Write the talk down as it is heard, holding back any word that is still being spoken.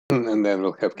and then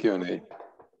we'll have Q&A.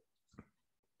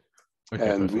 Okay,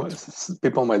 and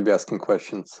people might be asking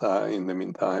questions in the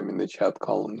meantime in the chat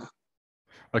column.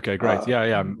 Okay, great.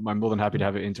 Yeah, I'm more than happy to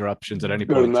have interruptions at any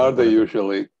point. Bernardo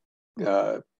usually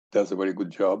does a very good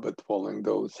job at following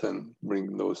those and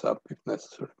bringing those up if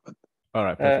necessary. But all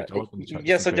right, perfect.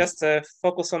 Yeah, so just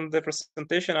focus on the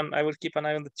presentation, and I will keep an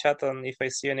eye on the chat, and if I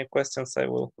see any questions, I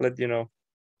will let you know.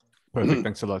 Perfect,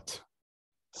 thanks a lot.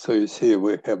 So you see,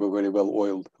 we have a very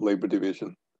well-oiled labor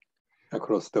division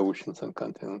across the oceans and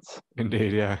continents.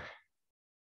 Indeed, yeah.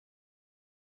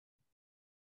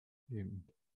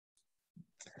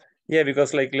 Yeah,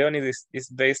 because like Leonid is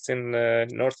based in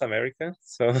North America,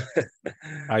 so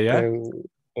yeah,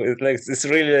 it's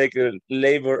really like a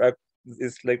labor.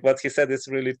 It's like what he said is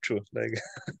really true. Like,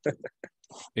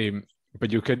 but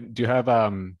do you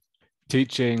have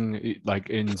teaching like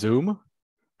in Zoom?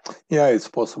 Yeah, it's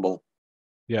possible.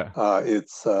 Yeah,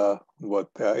 it's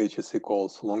what HSC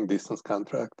calls long distance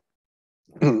contract.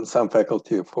 Some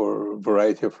faculty, for a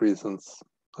variety of reasons,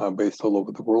 are based all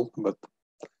over the world, but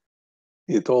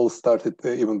it all started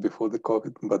even before the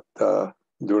COVID, but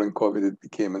during COVID, it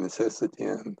became a necessity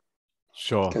and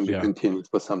can be continued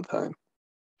for some time.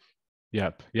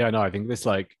 Yep. Yeah, no, I think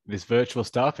this virtual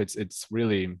stuff, it's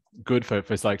really good for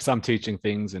like some teaching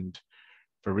things, and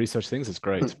for research things, it's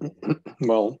great.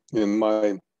 Well, in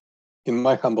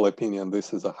my humble opinion,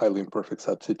 this is a highly imperfect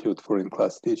substitute for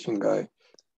in-class teaching.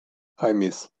 I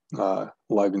miss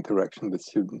live interaction with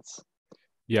students.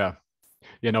 Yeah.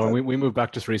 You know, when we moved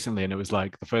back just recently, and it was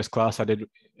like the first class I did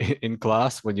in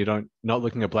class when not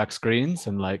looking at black screens,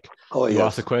 and like you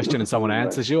ask a question and someone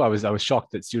answers you. I was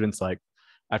shocked that students like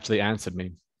actually answered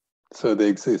me. So they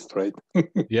exist, right?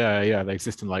 yeah, they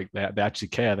exist, and like they actually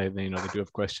care. They do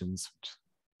have questions.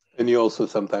 And you also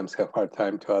sometimes have hard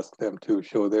time to ask them to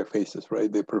show their faces,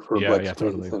 right? They prefer black screens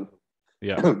totally.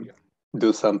 And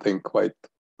do something quite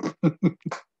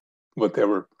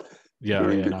whatever. Yeah,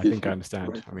 no, I think I understand.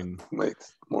 Right? I mean,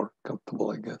 makes it more comfortable,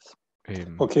 I guess.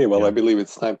 Okay, well, I believe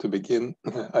it's time to begin.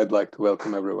 I'd like to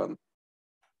welcome everyone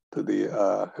to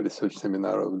the research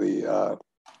seminar of the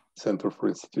Center for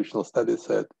Institutional Studies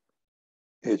at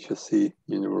HSC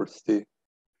University.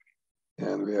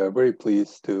 And we are very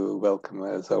pleased to welcome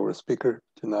as our speaker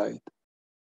tonight,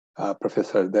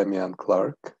 Professor Damian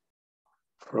Clarke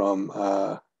from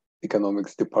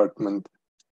Economics Department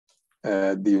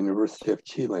at the University of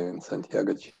Chile in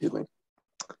Santiago, Chile.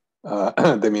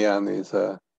 Damian is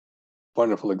a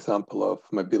wonderful example of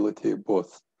mobility,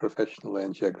 both professionally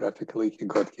and geographically. He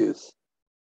got his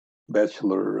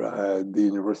bachelor at the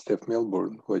University of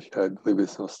Melbourne, which I believe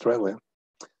is in Australia,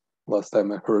 last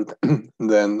time I heard.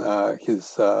 Then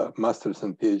his master's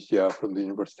and PhD are from the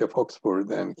University of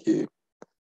Oxford, and he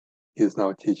is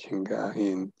now teaching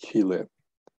in Chile.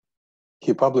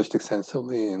 He published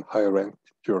extensively in higher-ranked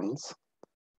journals.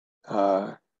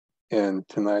 And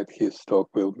tonight his talk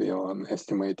will be on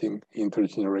estimating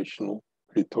intergenerational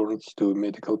returns to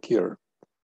medical care,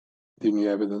 the new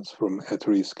evidence from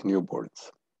at-risk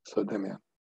newborns. So, Damian.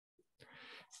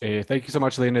 Thank you so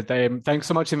much, Leonid. Thanks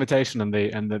so much for the invitation and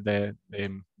the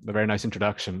very nice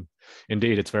introduction.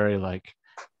 Indeed, it's very like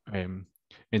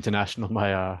international,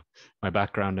 my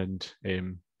background,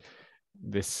 and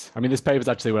this paper is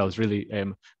actually, well, it's really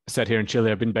set here in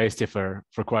Chile. I've been based here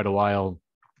for quite a while.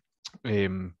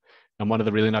 And one of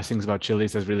the really nice things about Chile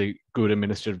is there's really good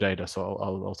administrative data. So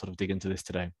I'll sort of dig into this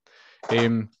today.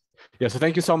 Yeah, so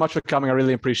thank you so much for coming. I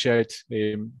really appreciate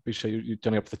you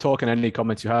turning up for the talk, and any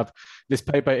comments you have. This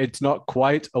paper, it's not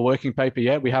quite a working paper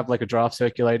yet. We have like a draft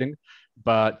circulating,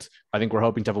 but I think we're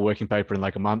hoping to have a working paper in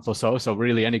like a month or so. So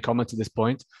really, any comments at this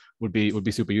point would be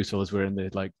super useful, as we're in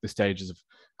the stages of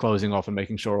closing off and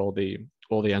making sure all the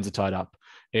ends are tied up.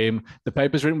 The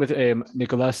paper is written with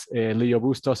Nicolas Leo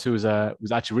Bustos, who's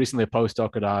actually recently a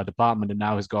postdoc at our department and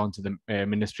now has gone to the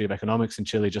Ministry of Economics in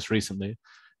Chile just recently.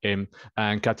 And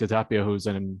Katia Tapia, who's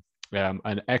an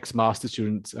ex-master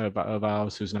student of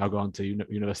ours, who's now gone to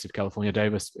University of California,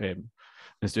 Davis, and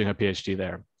is doing a PhD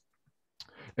there.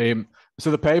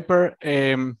 So the paper,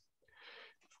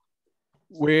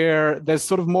 where there's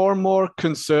sort of more and more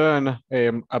concern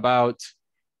about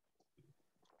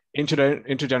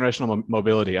intergenerational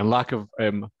mobility and lack of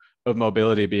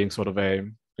mobility being sort of a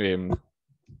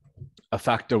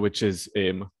factor which is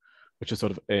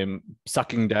sort of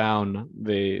sucking down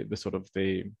the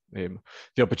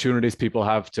opportunities people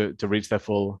have to reach their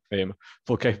full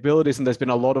capabilities. And there's been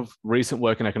a lot of recent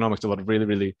work in economics, a lot of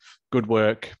really good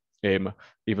work, even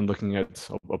looking at,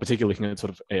 or particularly looking at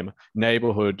sort of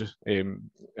neighborhood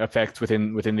effects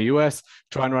within the US,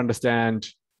 trying to understand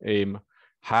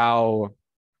how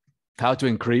to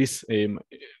increase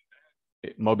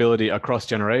mobility across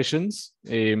generations.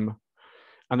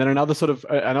 And then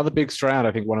another big strand,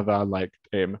 I think one of our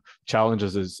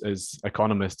challenges as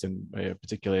economists, and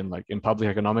particularly in public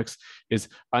economics, is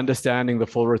understanding the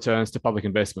full returns to public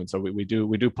investment. So we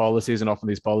do policies, and often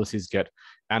these policies get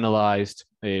analyzed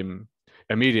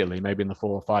immediately, maybe in the 4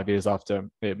 or 5 years after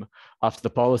the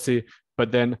policy.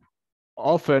 But then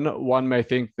often one may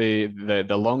think the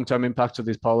long-term impact of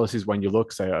these policies, when you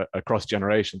look, say, across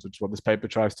generations, which is what this paper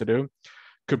tries to do,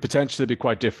 could potentially be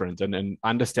quite different. And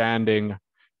understanding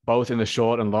both in the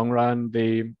short and long run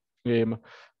the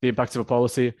impacts of a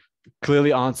policy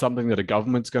clearly aren't something that a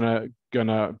government's gonna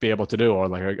be able to do, or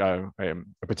like a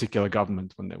particular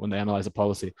government, when they analyze a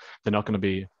policy, they're not going to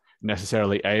be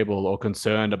necessarily able or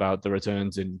concerned about the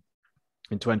returns in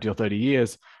 20 or 30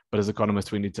 years. But as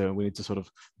economists, we need to sort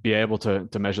of be able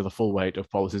to measure the full weight of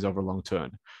policies over long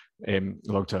term. And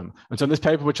so in this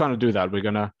paper, we're trying to do that. We're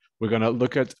gonna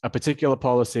look at a particular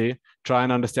policy, try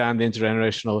and understand the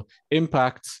intergenerational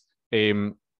impacts,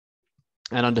 and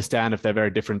understand if they're very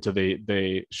different to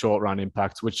the short run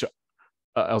impacts, which,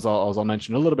 as I'll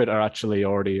mention a little bit, are actually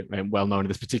already well known in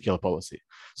this particular policy.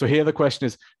 So here the question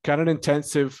is, can an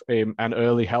intensive and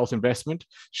early health investment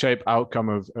shape outcome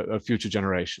of future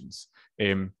generations?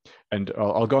 And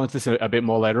I'll go into this a bit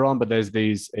more later on, but there's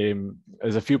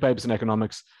a few papers in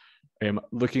economics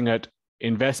looking at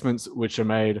investments which are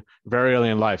made very early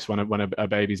in life. So when a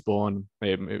baby's born,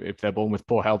 if they're born with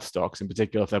poor health stocks, in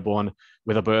particular, if they're born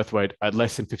with a birth weight at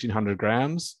less than 1,500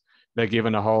 grams, they're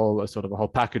given a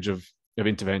whole package of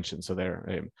interventions. So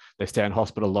they stay in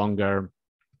hospital longer,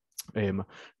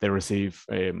 they receive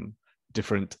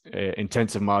different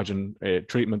intensive margin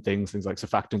treatment things like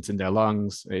surfactants in their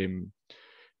lungs,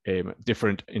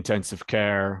 different intensive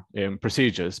care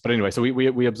procedures. But anyway, so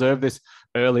we observe this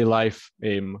early life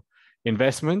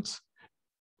investment,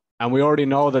 and we already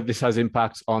know that this has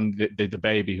impacts on the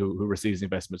baby who receives the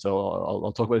investment. So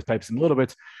I'll talk about this papers in a little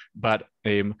bit, but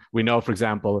we know, for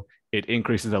example, it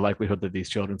increases the likelihood that these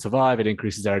children survive. It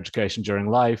increases their education during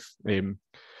life.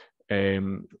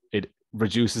 It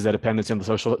reduces their dependency on the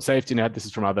social safety net. This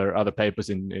is from other papers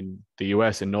in the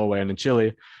US, in Norway, and in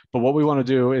Chile. But what we want to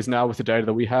do is, now with the data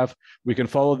that we have, we can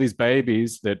follow these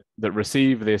babies that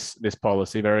receive this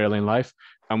policy very early in life,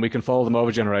 and we can follow them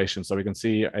over generations. So we can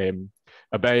see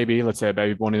a baby, let's say a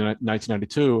baby born in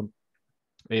 1992,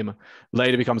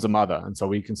 later becomes a mother. And so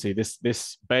we can see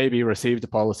this baby received a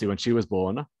policy when she was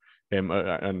born,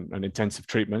 an intensive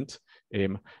treatment.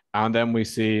 And then we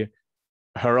see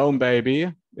her own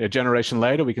baby a generation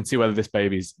later. We can see whether this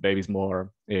baby's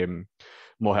more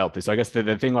healthy. So I guess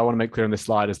the thing I want to make clear in this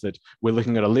slide is that we're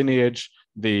looking at a lineage.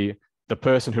 The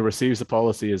person who receives the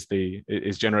policy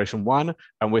is generation 1,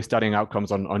 and we're studying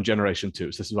outcomes on generation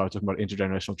 2. So this is why we're talking about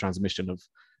intergenerational transmission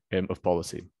of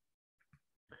policy.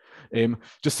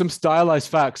 Just some stylized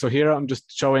facts. So here I'm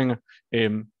just showing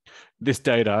this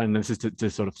data, and this is to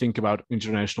sort of think about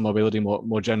intergenerational mobility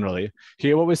more generally.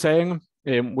 Here, what we're saying,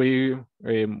 we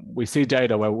see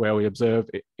data where we observe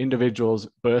individuals'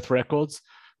 birth records,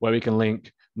 where we can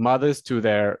link mothers to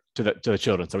the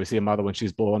children. So we see a mother when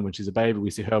she's born, when she's a baby, we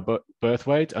see her birth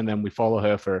weight, and then we follow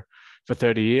her for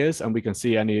 30 years, and we can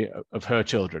see any of her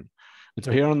children. And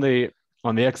so here on the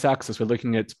x-axis, we're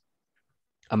looking at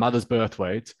a mother's birth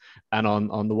weight, and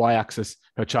on the y-axis,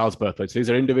 her child's birth weight. So these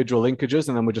are individual linkages,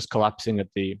 and then we're just collapsing at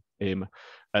the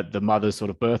mother's sort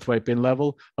of birth weight bin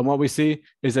level. And what we see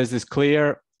is there's this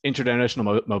clear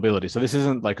intergenerational mobility. So this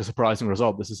isn't like a surprising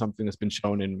result. This is something that's been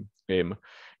shown in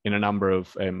a number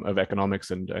of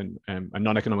economics and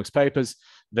non-economics papers,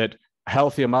 that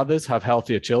healthier mothers have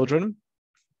healthier children.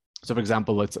 So, for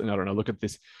example, look at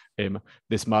this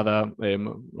mother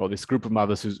or this group of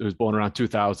mothers who's born around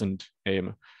 2,000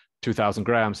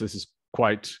 grams. This is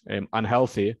quite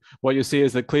unhealthy. What you see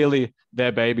is that clearly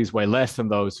their babies weigh less than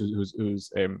those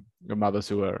whose mothers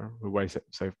who weigh,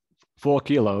 say, 4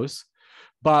 kilos.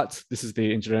 But this is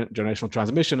the intergenerational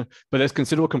transmission, but there's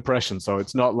considerable compression. So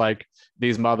it's not like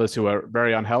these mothers who are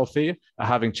very unhealthy are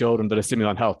having children that are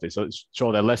similarly unhealthy. So it's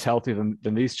sure they're less healthy than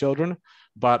these children,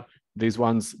 but these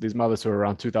mothers who are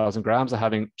around 2,000 grams are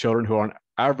having children who are on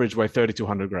average weigh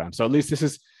 3,200 grams. So at least this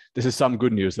is some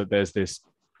good news, that there's this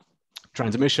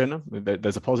transmission,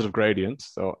 there's a positive gradient.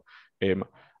 So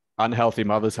unhealthy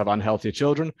mothers have unhealthier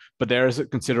children, but there is a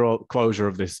considerable closure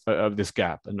of this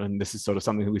gap. And this is sort of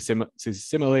something that we see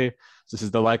similarly. This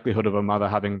is the likelihood of a mother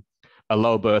having a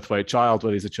low birth weight child,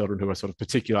 where these are children who are sort of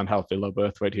particularly unhealthy. Low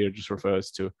birth weight here just refers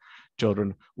to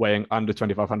children weighing under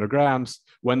 2,500 grams.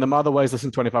 When the mother weighs less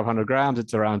than 2,500 grams,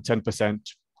 it's around 10%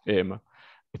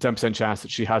 10% chance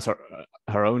that she has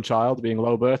her own child being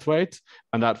low birth weight,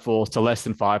 and that falls to less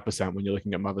than 5% when you're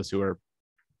looking at mothers who are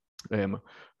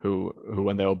who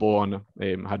when they were born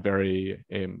had very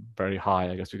high,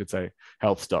 I guess we could say,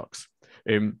 health stocks.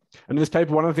 And in this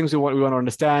paper, one of the things we want to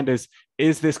understand is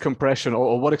this compression,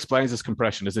 or what explains this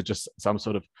compression? Is it just some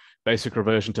sort of basic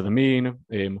reversion to the mean,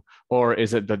 or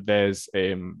is it that there's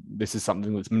this is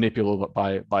something that's manipulable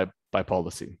by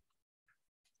policy?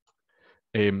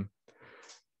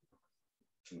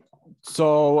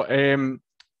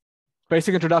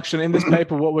 Basic introduction. In this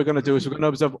paper, what we're going to do is we're going to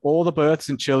observe all the births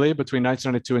in Chile between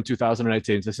 1992 and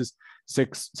 2018. So this is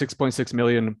 6.6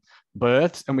 million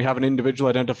births, and we have an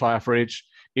individual identifier for each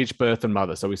birth and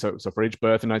mother. So for each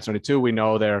birth in 1992, we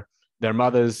know their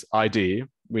mother's ID,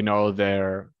 we know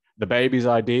the baby's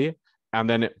ID, and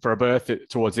then for a birth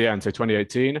towards the end, so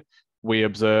 2018, we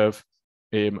observe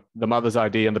the mother's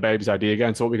ID and the baby's ID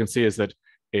again. So what we can see is that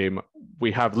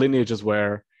we have lineages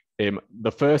where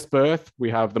the first birth,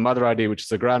 we have the mother ID, which is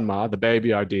the grandma, the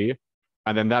baby ID,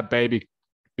 and then that baby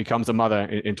becomes a mother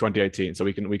in 2018. So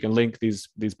we can link these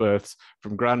births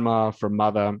from grandma, from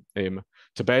mother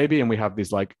to baby, and we have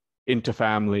these like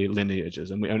interfamily lineages.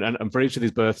 And for each of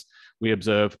these births, we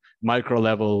observe micro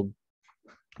level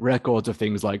records of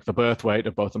things like the birth weight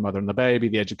of both the mother and the baby,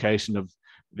 the education of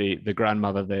the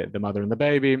grandmother, the mother and the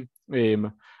baby,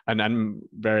 and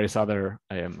various other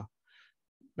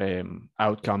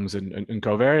outcomes and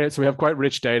covariates. So we have quite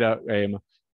rich data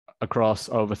across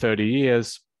over 30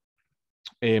 years.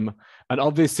 And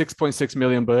of these 6.6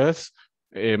 million births,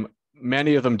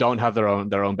 many of them don't have their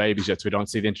own babies yet. So we don't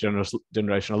see the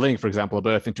intergenerational link. For example, a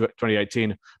birth in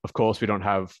 2018, of course, we don't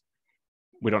have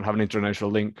an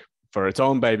intergenerational link for its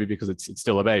own baby because it's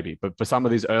still a baby. But for some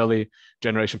of these early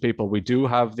generation people, we do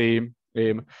have the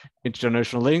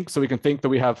intergenerational link. So we can think that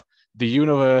we have the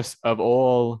universe of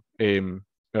all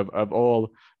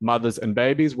mothers and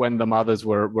babies when the mothers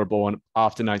were born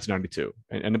after 1992.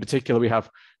 And in particular, we have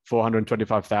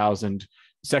 425,000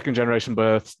 second generation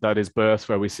births, that is births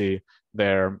where we see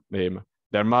their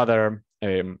mother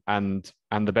and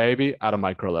the baby at a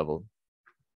micro level.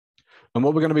 And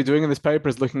what we're going to be doing in this paper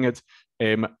is looking at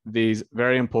these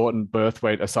very important birth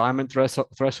weight assignment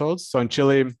thresholds. So in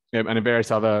Chile and in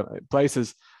various other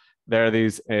places, there are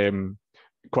these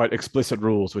quite explicit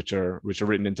rules which are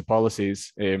written into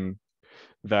policies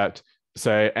that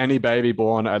say any baby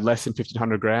born at less than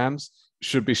 1,500 grams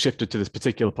should be shifted to this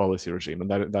particular policy regime. And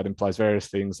that implies various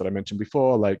things that I mentioned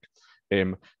before, like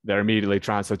they're immediately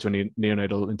transferred to a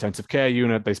neonatal intensive care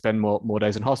unit, they spend more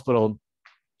days in hospital.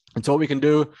 And so what we can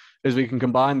do is we can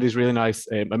combine these really nice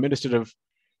administrative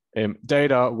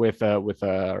data with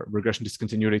a regression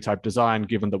discontinuity type design,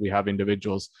 given that we have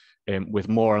individuals with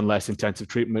more and less intensive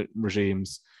treatment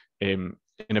regimes in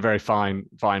a very fine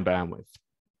bandwidth.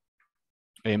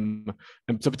 And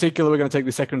so particularly, we're going to take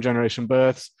the second generation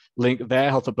births, link their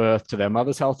health at birth to their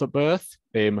mother's health at birth,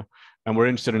 and we're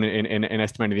interested in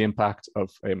estimating the impact of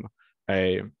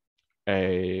a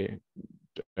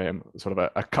sort of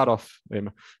a cutoff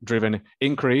driven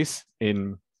increase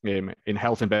in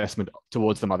health investment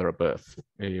towards the mother at birth.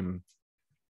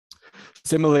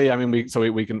 Similarly, I mean, we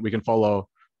can follow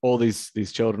all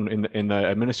these children in the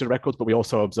administrative records, but we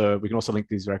can also link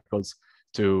these records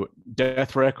to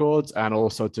death records and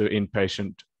also to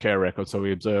inpatient care records. So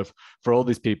we observe for all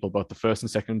these people, both the first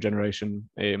and second generation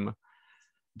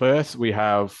births, we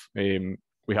have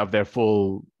their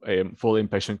full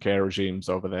inpatient care regimes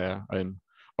over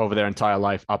their entire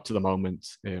life up to the moment,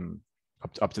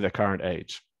 up to their current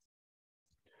age.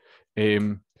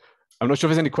 I'm not sure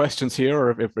if there's any questions here,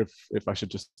 or if I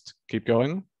should just keep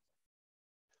going.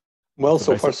 Well,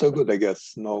 so far so good, I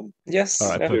guess. No. Yes. All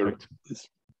right, perfect. Yes.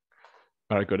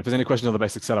 All right, good. If there's any questions on the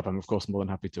basic setup, I'm of course more than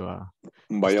happy to.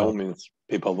 By all means,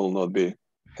 people will not be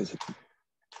hesitant.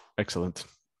 Excellent.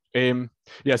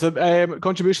 Yeah. So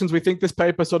contributions. We think this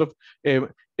paper sort of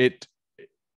it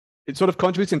sort of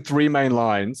contributes in three main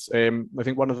lines. I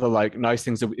think one of the nice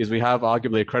things is we have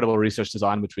arguably a credible research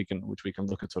design, which we can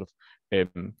look at sort of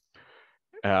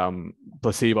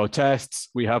placebo tests.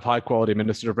 We have high quality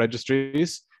administrative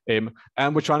registries, and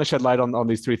we're trying to shed light on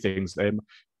these three things.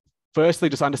 Firstly,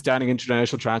 just understanding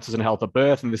intergenerational transfers in health at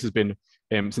birth, and this has been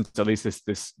since at least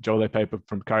this Jolle paper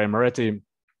from Kari and Moretti.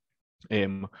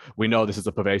 We know this is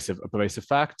a pervasive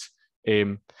fact.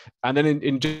 And then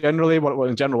in general, what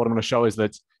I'm going to show is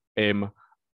that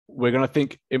we're going to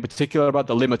think in particular about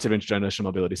the limits of intergenerational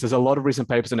mobility. So there's a lot of recent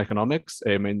papers in economics,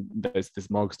 and there's this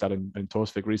Mogstad and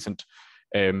Torsvik recent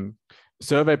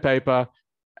survey paper.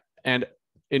 And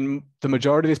in the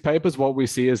majority of these papers, what we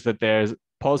see is that there's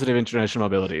positive intergenerational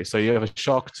mobility. So you have a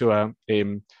shock to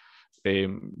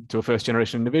to a first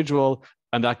generation individual,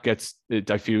 and that gets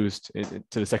diffused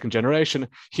to the second generation.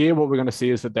 Here, what we're going to see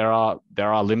is that there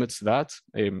are limits to that.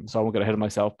 So I won't get ahead of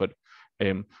myself, but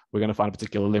we're going to find a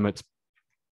particular limit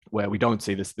where we don't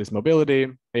see this mobility.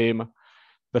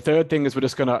 The third thing is we're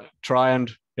just going to try and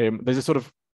there's a sort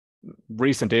of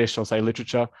recent-ish, I'll say,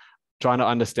 literature trying to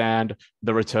understand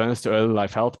the returns to early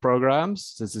life health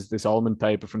programs. This is this Ullman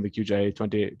paper from the QJ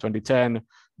 2010.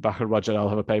 Bacharach et al.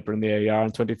 Have a paper in the AER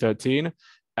in 2013.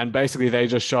 And basically they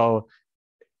just show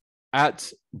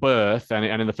at birth and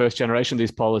in the first generation,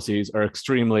 these policies are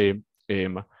extremely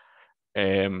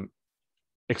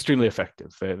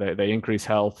effective. They increase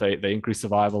health, they increase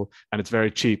survival, and it's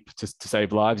very cheap to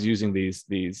save lives using these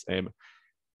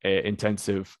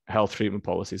intensive health treatment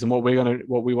policies. And what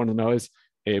we want to know is,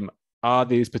 are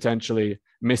these potentially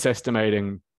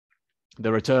misestimating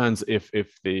the returns if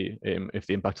the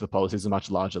impact of the policies is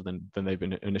much larger than they've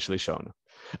been initially shown?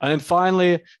 And then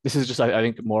finally, this is just, I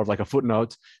think, more of like a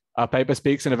footnote. Our paper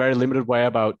speaks in a very limited way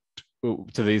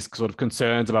to these sort of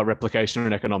concerns about replication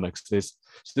and economics. This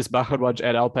Bacharach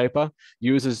et al. Paper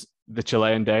uses the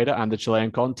Chilean data and the Chilean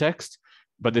context,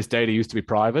 but this data used to be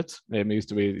private. It used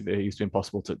to be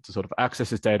impossible to sort of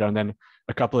access this data. And then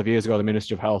a couple of years ago, the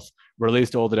Ministry of Health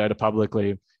released all the data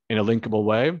publicly in a linkable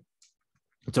way.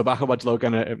 So Bacharach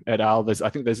et al. I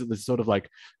think there's sort of like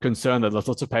concern that there's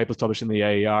lots of papers published in the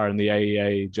AER and the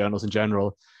AEA journals in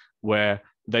general, where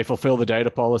they fulfill the data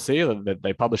policy, that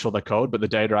they publish all their code, but the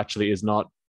data actually is not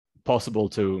possible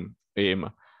to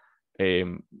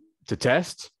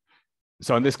test.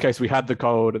 So in this case, we had the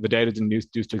code, the data didn't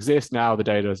used to exist. Now the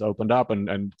data is opened up,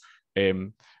 and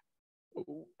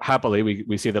happily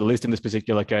we see that at least in this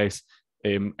particular case,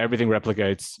 everything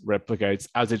replicates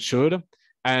as it should,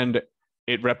 and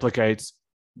it replicates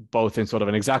both in sort of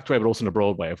an exact way, but also in a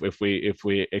broad way. If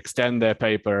we extend their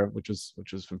paper, which was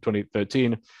from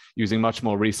 2013, using much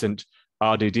more recent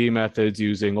RDD methods,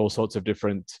 using all sorts of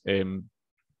different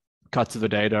cuts of the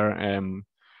data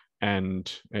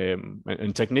and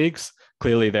techniques,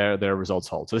 clearly their results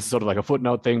hold. So this is sort of like a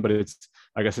footnote thing, but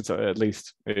I guess it's at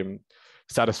least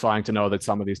satisfying to know that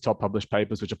some of these top published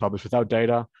papers, which are published without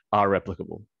data, are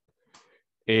replicable.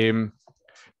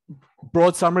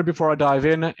 Broad summary before I dive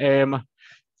in.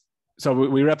 So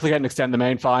we replicate and extend the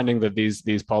main finding that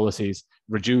these policies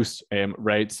reduce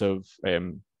rates of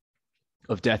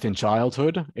death in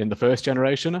childhood in the first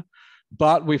generation.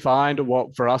 But we find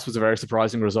what for us was a very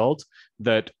surprising result,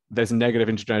 that there's negative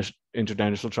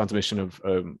intergenerational transmission of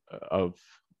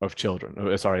children,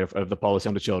 of the policy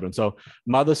onto children. So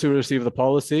mothers who receive the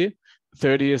policy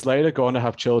 30 years later go on to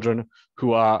have children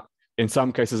who are, in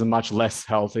some cases, are much less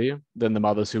healthy than the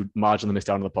mothers who marginally missed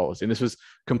out on the policy. And this was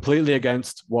completely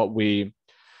against what we'd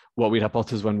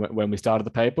hypothesized when we started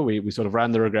the paper. We sort of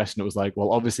ran the regression. It was like,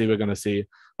 well, obviously we're going to see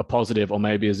a positive or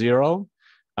maybe a zero,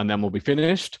 and then we'll be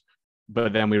finished.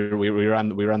 But then we ran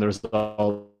the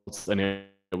results, and it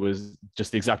was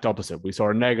just the exact opposite. We saw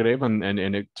a negative, and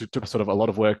it took sort of a lot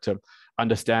of work to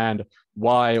understand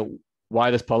why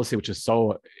this policy, which is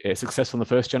so successful in the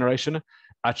first generation,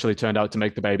 actually turned out to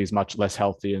make the babies much less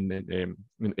healthy in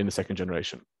the second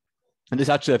generation. And this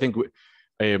actually, I think,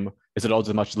 is at odds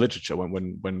with much literature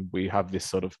when we have this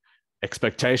sort of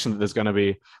expectation that there's going to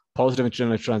be positive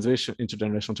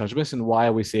intergenerational transmission. Why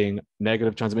are we seeing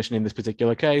negative transmission in this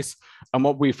particular case? And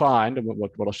what we find, and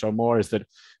what I'll show more, is that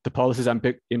the policy's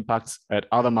impacts at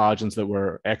other margins that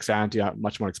were ex ante are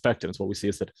much more expected. And so what we see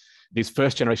is that these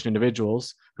first generation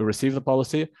individuals who receive the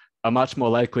policy are much more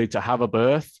likely to have a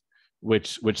birth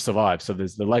which survives. So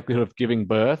there's the likelihood of giving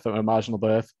birth, or a marginal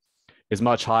birth, is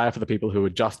much higher for the people who are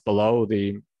just below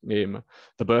the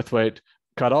birth weight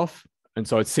cutoff. And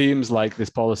so it seems like this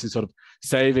policy is sort of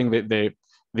saving the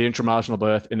intramarginal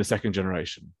birth in the second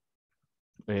generation.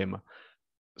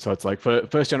 So it's like for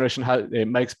first generation, it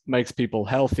makes people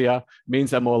healthier,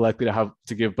 means they're more likely to have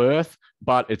to give birth,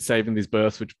 but it's saving these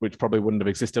births which probably wouldn't have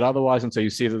existed otherwise. And so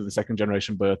you see that the second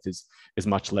generation birth is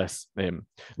much less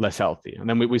healthy. And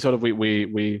then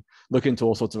we look into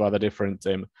all sorts of other different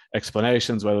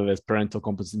explanations, whether there's parental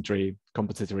compensatory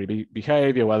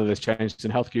behavior, whether there's changes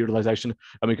in healthcare utilization,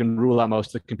 and we can rule out most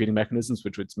of the competing mechanisms,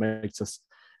 which makes us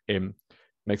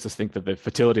think that the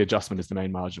fertility adjustment is the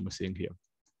main margin we're seeing here.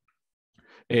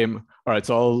 All right,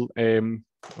 so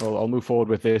I'll move forward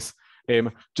with this.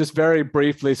 Just very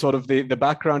briefly, sort of the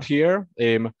background here.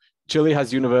 Chile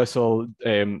has universal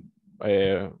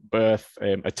birth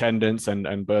attendance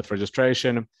and birth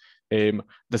registration.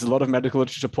 There's a lot of medical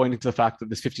literature pointing to the fact that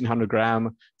this 1,500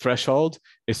 gram threshold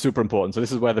is super important. So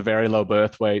this is where the very low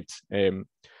birth weight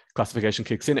classification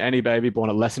kicks in. Any baby born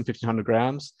at less than 1,500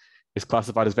 grams is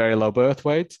classified as very low birth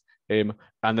weight.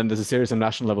 And then there's a series of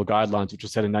national level guidelines, which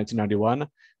was set in 1991,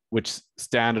 which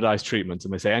standardized treatments.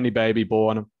 And they say any baby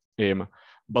born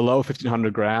below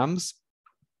 1,500 grams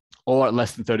or at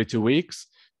less than 32 weeks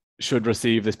should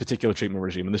receive this particular treatment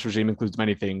regime. And this regime includes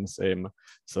many things.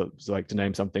 So like to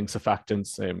name something,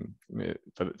 surfactants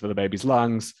for the baby's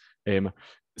lungs,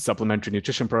 supplementary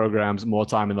nutrition programs, more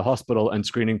time in the hospital, and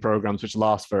screening programs, which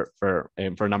last for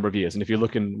a number of years. And if you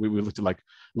look in, we looked at like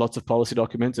lots of policy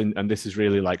documents, and this is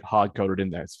really like hard coded in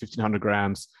there. It's 1,500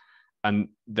 grams, and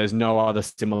there's no other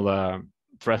similar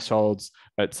thresholds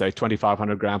at say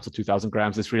 2,500 grams or 2,000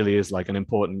 grams. This really is like an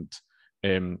important,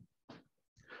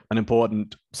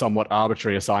 somewhat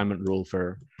arbitrary assignment rule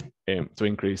for to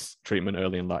increase treatment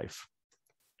early in life.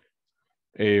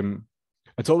 And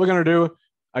so what we're going to do,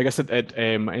 I guess,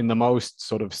 in the most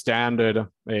sort of standard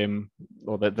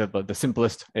or the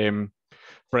simplest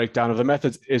breakdown of the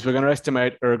methods is we're going to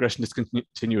estimate a regression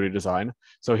discontinuity design.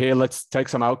 So here, let's take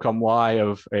some outcome Y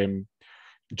of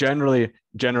generally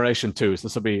generation 2. So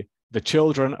this will be the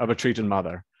children of a treated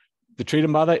mother. The treated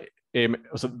mother,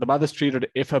 so the mother's treated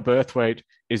if her birth weight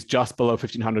is just below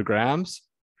 1,500 grams,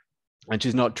 and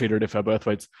she's not treated if her birth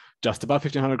weight's just above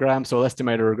 1,500 grams. So we'll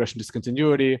estimate a regression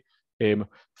discontinuity.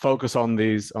 Focus on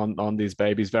these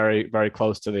babies very, very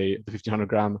close to the 1,500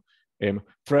 gram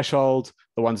threshold.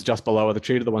 The ones just below are the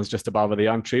treated, the ones just above are the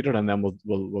untreated, and then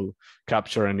we'll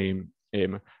capture any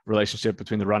relationship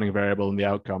between the running variable and the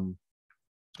outcome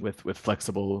with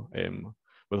flexible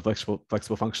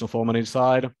functional form on each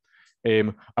side.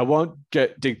 I won't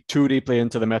dig too deeply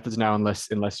into the methods now unless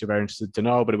you're very interested to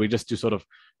know, but we just do sort of,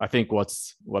 I think what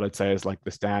I'd say is like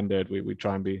the standard. We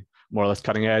try and be more or less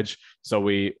cutting edge. So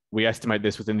we estimate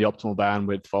this within the optimal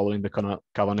bandwidth following the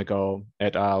Kalanico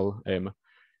et al.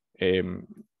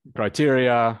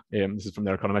 Criteria. This is from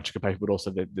their econometric paper, but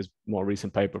also this more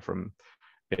recent paper from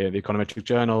the Econometric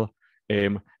Journal.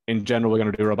 In general, we're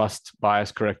going to do robust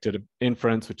bias corrected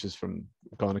inference, which is from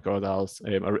Kalanico et al.'s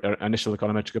initial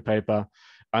econometric paper.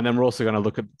 And then we're also going to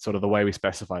look at sort of the way we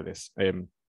specify this. The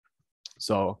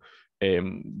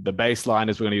baseline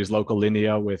is we're going to use local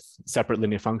linear with separate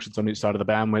linear functions on each side of the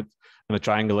bandwidth and a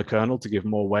triangular kernel to give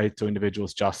more weight to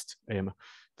individuals just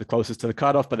the closest to the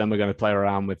cutoff. But then we're going to play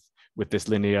around with this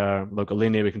local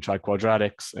linear. We can try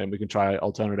quadratics, and we can try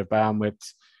alternative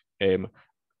bandwidths,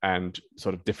 and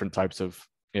sort of different types of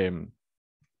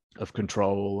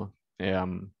control,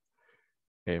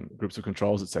 groups of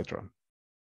controls, etc.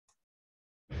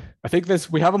 I think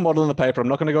we have a model in the paper. I'm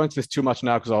not going to go into this too much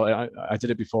now because I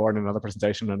did it before in another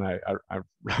presentation and I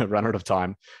ran out of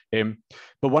time.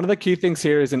 But one of the key things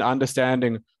here is in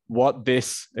understanding what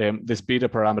this beta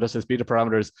parameter. So this beta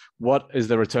parameter is what is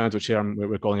the returns, which here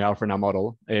we're calling alpha in our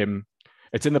model.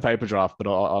 It's in the paper draft, but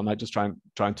I might just try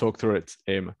and talk through it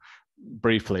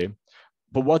briefly.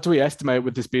 But what do we estimate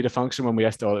with this beta function when we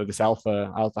estimate this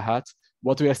alpha hat?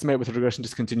 What do we estimate with regression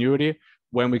discontinuity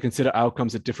when we consider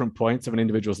outcomes at different points of an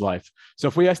individual's life? So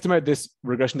if we estimate this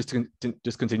regression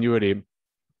discontinuity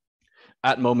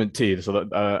at moment t, so that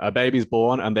a baby's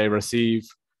born and they receive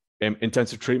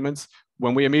intensive treatments,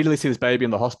 when we immediately see this baby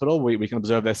in the hospital, we can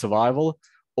observe their survival.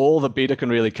 All the beta can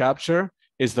really capture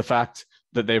is the fact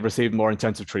that they've received more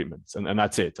intensive treatments, and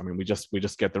that's it. I mean, we just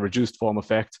get the reduced form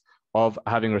effect of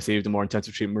having received a more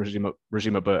intensive treatment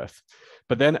regime at birth.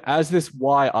 But then as this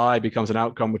YI becomes an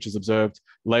outcome which is observed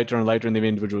later and later in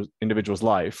the individual's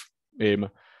life, so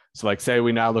like say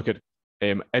we now look at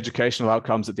educational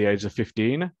outcomes at the age of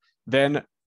 15, then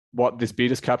what this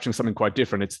beta is capturing something quite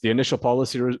different. It's the initial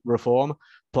policy reform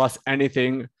plus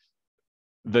anything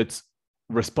that's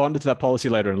responded to that policy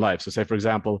later in life. So say, for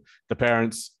example,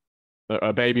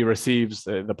 a baby receives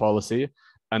the policy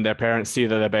and their parents see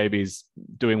that their baby's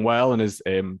doing well and is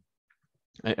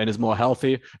more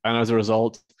healthy, and as a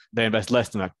result, they invest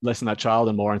less in that child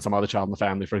and more in some other child in the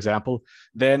family, for example.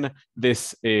 Then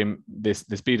this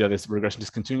beta, this regression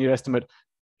discontinuity estimate,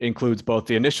 includes both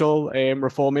the initial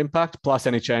reform impact plus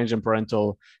any change in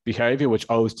parental behavior which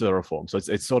owes to the reform. So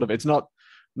it's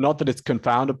not that it's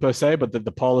confounded per se, but that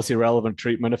the policy relevant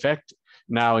treatment effect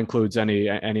now includes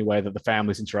any way that the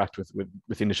families interact with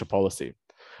the initial policy.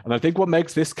 And I think what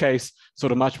makes this case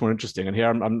sort of much more interesting, and here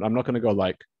I'm not going to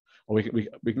go we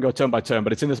can go term by term,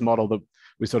 but it's in this model that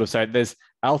we sort of say there's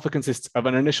alpha consists of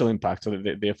an initial impact, so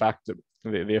the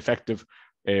effect of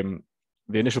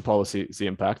the initial policy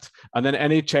impact, and then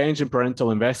any change in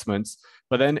parental investments.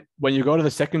 But then when you go to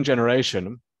the second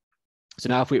generation, so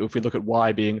now if we look at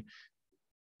Y being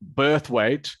birth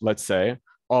weight, let's say,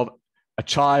 of a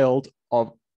child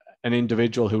of an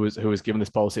individual who was given this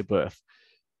policy at birth,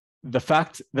 the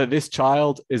fact that this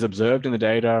child is observed in the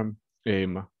data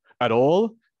at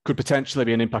all could potentially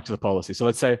be an impact of the policy. So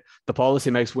let's say the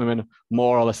policy makes women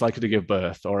more or less likely to give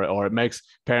birth, or it makes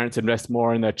parents invest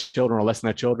more in their children or less in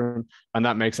their children, and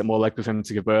that makes it more likely for them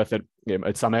to give birth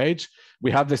at some age. We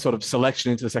have this sort of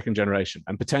selection into the second generation,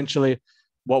 and potentially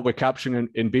what we're capturing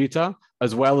in beta,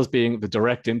 as well as being the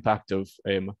direct impact of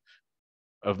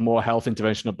more health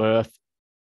intervention at birth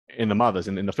in the mothers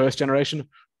in the first generation,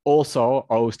 also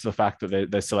owes to the fact that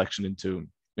there's selection into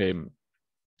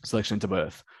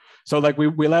birth. So like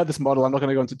we laid this model. I'm not going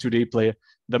to go into too deeply.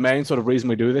 The main sort of reason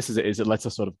we do this is it lets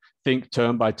us sort of think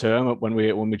term by term when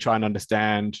we try and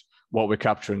understand what we're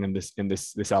capturing in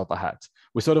this alpha hat.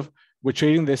 We're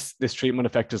treating this treatment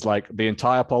effect as like the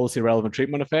entire policy relevant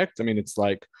treatment effect. I mean, it's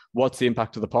like, what's the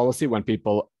impact of the policy when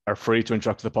people are free to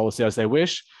instruct the policy as they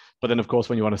wish? But then, of course,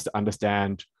 when you want to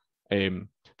understand the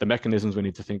mechanisms, we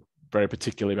need to think very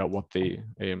particularly about what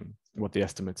the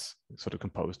estimates sort of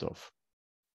composed of.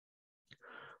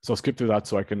 So I'll skip through that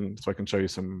so I can show you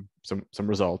some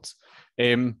results.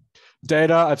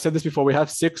 Data, I've said this before, we have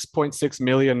 6.6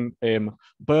 million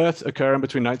births occurring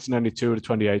between 1992 to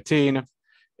 2018.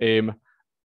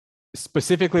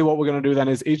 Specifically, what we're going to do then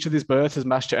is each of these births is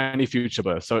matched to any future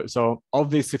birth. So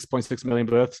of these 6.6 million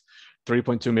births,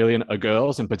 3.2 million are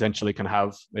girls and potentially can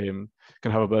have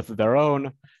a birth of their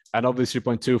own. And of these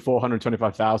 3.2,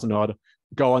 425,000 odd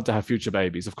go on to have future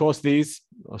babies. Of course,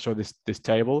 I'll show this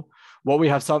table. What we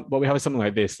have is something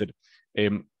like this, that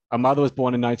a mother was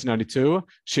born in 1992.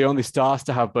 She only starts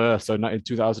to have birth. So in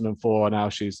 2004, now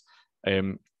she's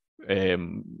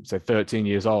say 13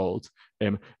 years old.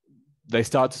 They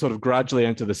start to sort of gradually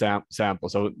enter the sample.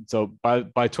 So by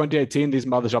 2018, these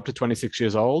mothers are up to 26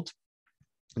 years old.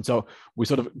 And so we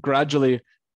sort of gradually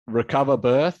recover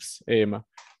births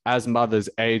as mothers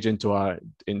age into our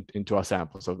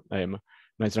sample. So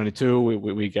 1992,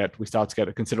 we start to get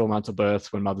a considerable amount of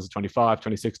births when mothers are 25,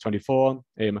 26, 24.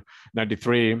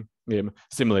 93,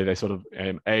 similarly, they sort of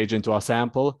age into our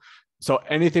sample. So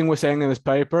anything we're saying in this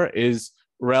paper is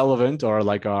relevant, or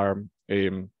like our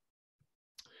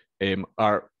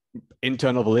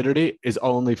internal validity is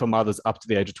only for mothers up to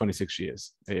the age of 26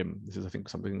 years. This is, I think,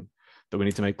 something that we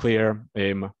need to make clear.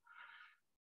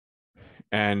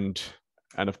 And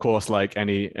of course, like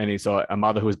so a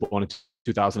mother who was born in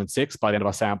 2006, by the end of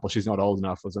our sample, she's not old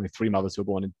enough. There's only three girls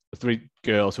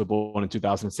who were born in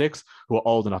 2006 who are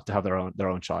old enough to have their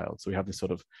own child. So we have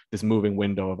this moving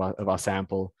window of our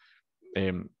sample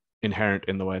inherent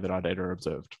in the way that our data are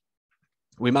observed.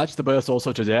 We match the births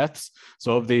also to deaths.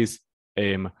 So of these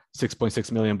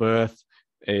 6.6 million births,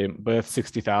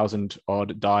 60,000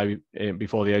 odd die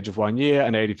before the age of 1 year,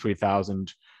 and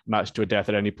 83,000 match to a death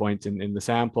at any point in the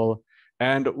sample.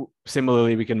 And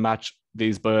similarly, we can match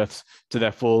these births to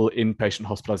their full inpatient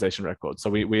hospitalization record. So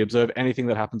we observe anything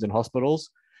that happens in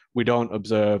hospitals. We don't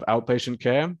observe outpatient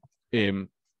care.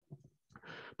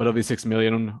 But of these 6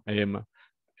 million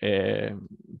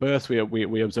births,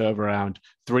 we observe around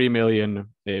 3 million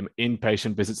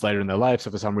inpatient visits later in their life.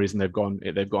 So for some reason they've gone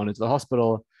into the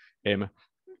hospital.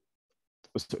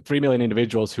 3 million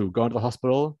individuals who go into the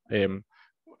hospital,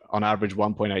 on average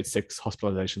 1.86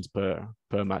 hospitalizations per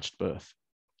matched birth.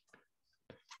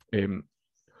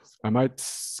 I might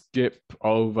skip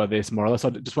over this more or less. I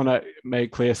just want to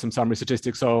make clear some summary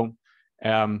statistics. So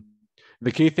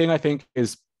the key thing, I think,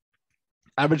 is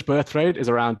average birth rate is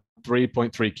around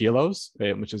 3.3 kilos,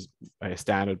 which is a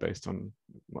standard based on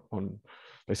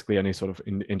basically any sort of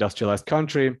industrialized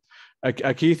country.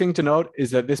 A key thing to note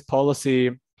is that this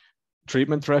policy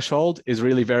treatment threshold is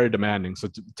really very demanding. So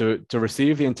to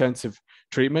receive the intensive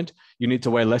treatment, you need to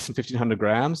weigh less than 1,500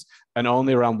 grams, and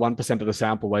only around 1% of the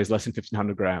sample weighs less than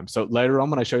 1,500 grams. So later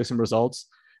on, when I show you some results,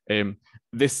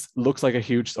 this looks like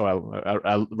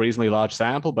a reasonably large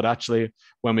sample, but actually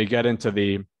when we get into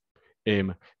the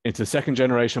second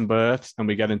generation births and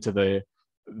we get into the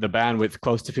bandwidth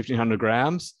close to 1,500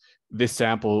 grams, this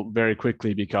sample very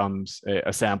quickly becomes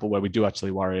a sample where we do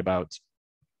actually worry about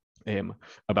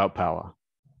power.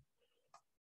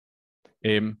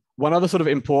 One other sort of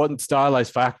important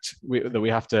stylized fact that we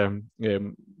have to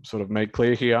sort of make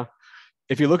clear here: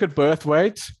 if you look at birth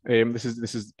weight, this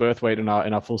is birth weight in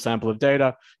our full sample of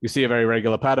data. You see a very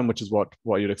regular pattern, which is what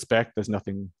you'd expect. There's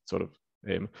nothing sort of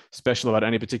special about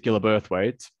any particular birth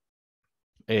weight.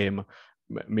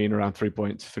 Mean around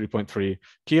 3.3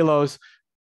 kilos.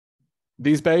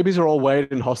 These babies are all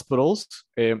weighed in hospitals.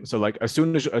 So like as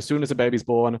soon as a baby's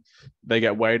born, they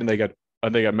get weighed and they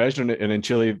get measured. And in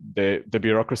Chile, the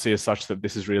bureaucracy is such that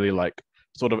this is really like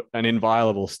sort of an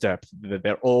inviolable step. That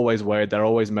they're always weighed, they're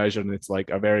always measured, and it's like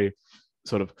a very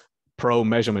sort of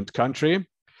pro-measurement country.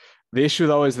 The issue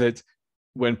though is that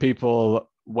when people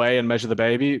weigh and measure the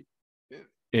baby,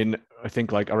 I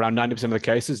think like around 90% of the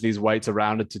cases, these weights are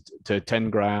rounded to 10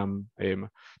 gram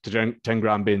to 10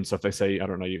 gram bins. So if they say, I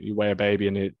don't know, you weigh a baby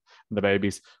and the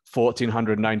baby's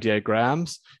 1,498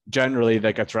 grams, generally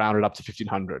that gets rounded up to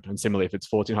 1,500. And similarly, if it's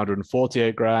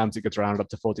 1,448 grams, it gets rounded up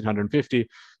to 1,450.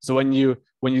 So when you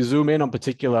zoom in on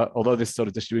particular, although this sort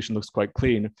of distribution looks quite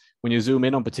clean, when you zoom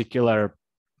in on particular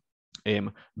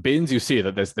bins, you see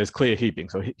that there's clear heaping.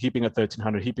 So heaping at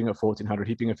 1,300, heaping at 1,400,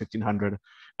 heaping at 1,500,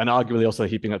 and arguably also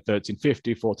heaping at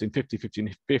 1,350, 1,450,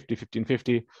 1,550,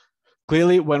 1,550.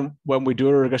 Clearly, when we do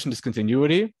a regression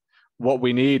discontinuity, what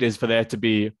we need is for there to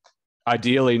be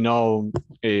ideally no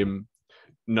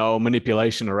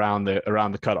manipulation around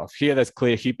the cutoff. Here, there's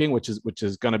clear heaping, which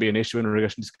is going to be an issue in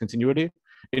regression discontinuity.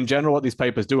 In general, what these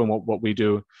papers do and what we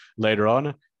do later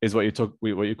on is what you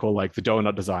call like the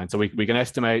donut design. So we can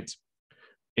estimate,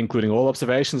 including all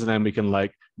observations, and then we can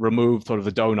like remove sort of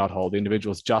the donut hole, the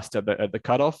individuals just at the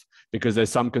cutoff, because there's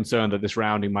some concern that this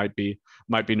rounding might be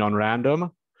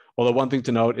non-random. Although one thing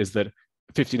to note is that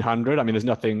 1,500, I mean, there's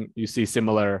nothing, you see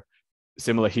similar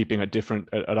heaping at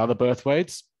other birth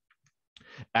weights.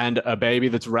 And a baby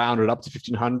that's rounded up to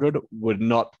 1,500 would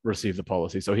not receive the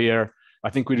policy. So here, I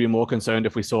think we'd be more concerned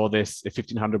if we saw this, if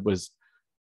 1,500 was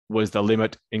the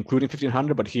limit, including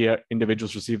 1,500, but here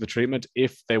individuals receive the treatment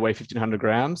if they weigh 1,500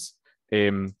 grams,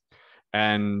 if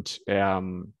they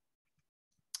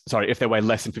weigh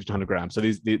less than 1,500 grams. So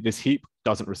this heap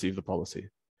doesn't receive the policy.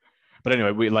 But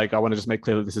anyway, I want to just make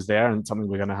clear that this is there and something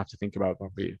we're going to have to think about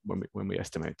when we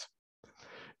estimate.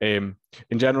 In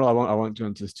general, I won't go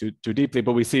into this too deeply,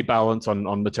 but we see balance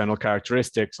on maternal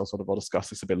characteristics. I'll discuss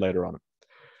this a bit later on.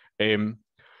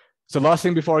 So last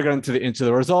thing before I get into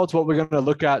the results, what we're going to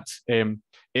look at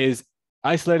is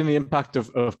isolating the impact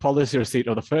of policy receipt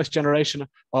of the first generation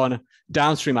on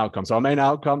downstream outcomes. So our main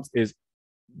outcomes is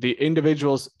the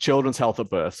individual's children's health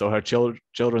at birth. So her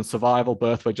children's survival,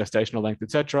 birth weight, gestational length,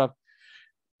 etc.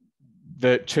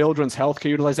 The children's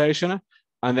healthcare utilization.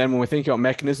 And then when we're thinking about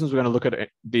mechanisms, we're going to look at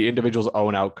the individual's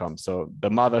own outcomes. So the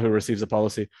mother who receives a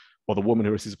policy or the woman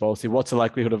who receives a policy, what's the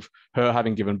likelihood of her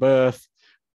having given birth?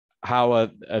 How are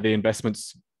the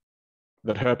investments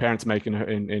that her parents make in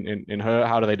her?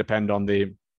 How do they depend on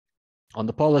the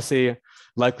policy,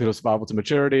 likelihood of survival to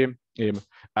maturity,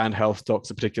 and health stocks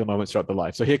at particular moments throughout the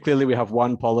life? So here clearly we have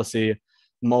one policy,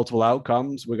 multiple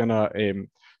outcomes. We're going to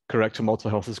correct for multiple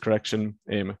health risk correction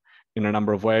in a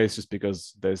number of ways, just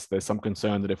because there's some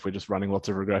concern that if we're just running lots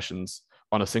of regressions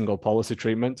on a single policy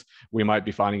treatment, we might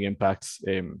be finding impacts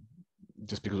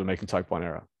just because we're making type 1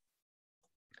 error.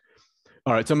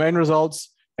 All right, so main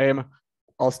results.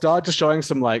 I'll start just showing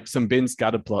some bin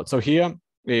scattered plots. So here,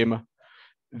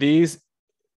 this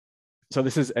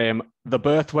is the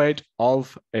birth weight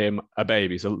of a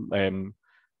baby. So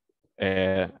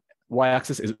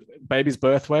y-axis is baby's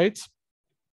birth weight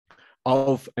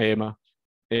of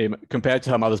compared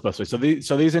to her mother's birth weight.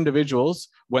 So these individuals,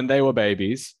 when they were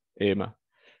babies,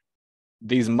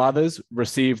 these mothers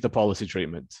received the policy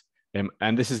treatment.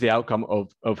 And this is the outcome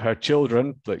of her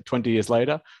children, like 20 years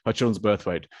later, her children's birth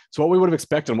weight. So what we would have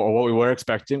expected, or what we were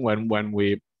expecting when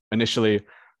we initially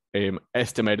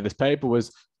estimated this paper,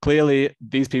 was clearly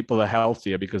these people are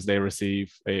healthier because they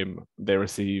receive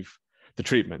the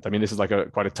treatment. I mean, this is like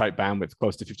quite a tight bandwidth,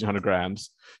 close to 1,500 grams.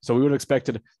 So we would have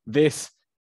expected this.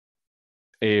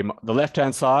 The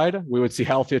left-hand side, we would see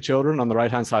healthier children. On the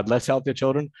right-hand side, less healthier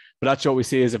children. But actually what we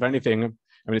see is, if anything,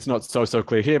 I mean, it's not so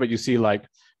clear here, but you see like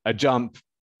a jump,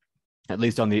 at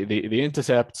least on the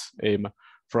intercept,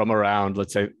 from around,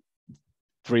 let's say,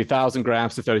 3,000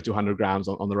 grams to 3,200 grams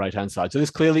on the right-hand side. So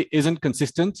this clearly isn't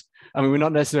consistent. I mean, we're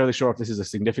not necessarily sure if this is a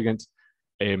significant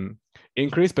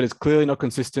increase, but it's clearly not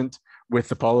consistent with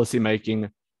the policy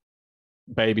making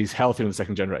babies healthier in the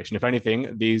second generation. If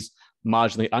anything, these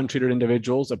marginally untreated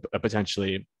individuals are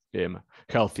potentially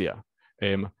healthier.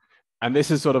 And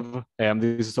this is sort of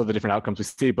these are sort of the different outcomes we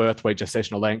see: birth weight,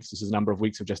 gestational length. This is number of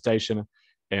weeks of gestation,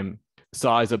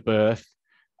 size at birth,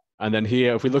 and then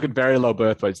here, if we look at very low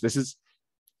birth weights, this is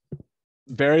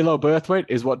very low birth weight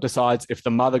is what decides if the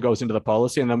mother goes into the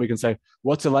policy, and then we can say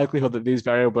what's the likelihood that these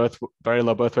very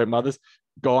low birth weight mothers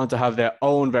go on to have their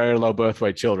own very low birth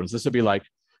weight children. So this would be like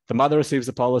the mother receives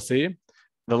the policy,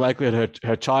 the likelihood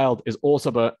her child is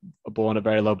also born at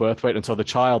very low birth weight, and so the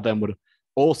child then would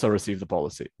also receive the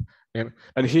policy.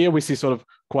 And here we see sort of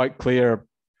quite clear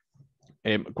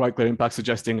impact,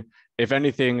 suggesting, if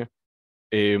anything,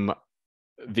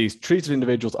 these treated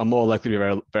individuals are more likely to be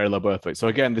very, very low birth weight. So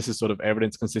again, this is sort of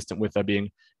evidence consistent with there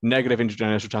being negative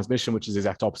intergenerational transmission, which is the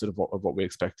exact opposite of what we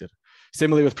expected.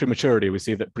 Similarly with prematurity, we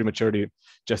see that prematurity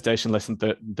gestation less than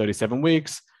 37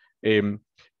 weeks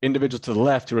individuals to the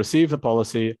left who receive the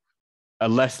policy are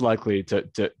less likely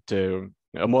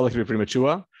are more likely to be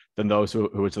premature than those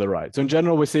who are to the right. So in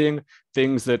general, we're seeing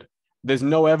things that there's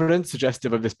no evidence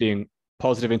suggestive of this being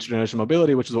positive intergenerational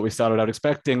mobility, which is what we started out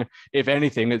expecting. If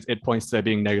anything, it points to there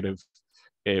being negative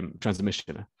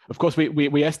transmission. Of course,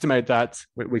 we estimate that,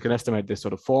 we can estimate this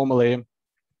sort of formally.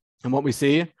 And what we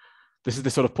see, this is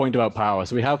the sort of point about power.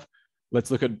 So we have,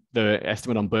 let's look at the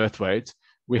estimate on birth weight.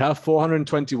 We have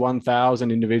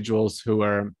 421,000 individuals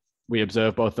who we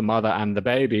observe both the mother and the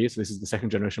baby. So this is the second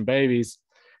generation babies.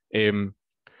 And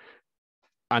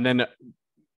then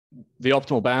the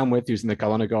optimal bandwidth using the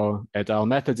Calonico et al.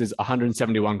 Methods is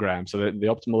 171 grams. So the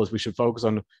optimal is we should focus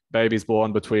on babies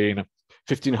born between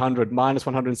 1,500 minus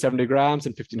 170 grams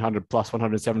and 1,500 plus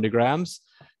 170 grams.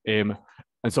 And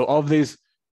so of these,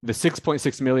 the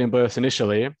 6.6 million births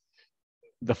initially,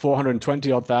 the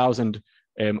 420,000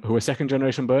 who are second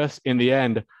generation births, in the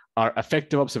end, our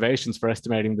effective observations for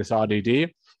estimating this RDD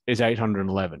is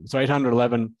 811. So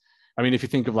 811, I mean, if you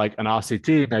think of like an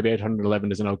RCT, maybe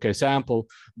 811 is an okay sample,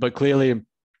 but clearly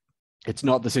it's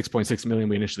not the 6.6 million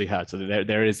we initially had. So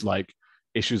there is like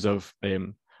issues of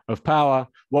power.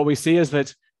 What we see is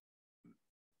that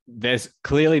there's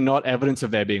clearly not evidence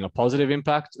of there being a positive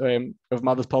impact of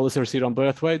mother's policy receipt on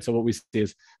birth weight. So what we see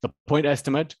is the point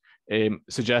estimate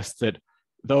suggests that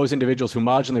those individuals who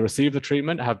marginally receive the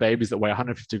treatment have babies that weigh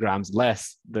 150 grams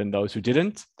less than those who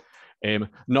didn't.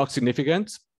 Not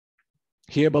significant.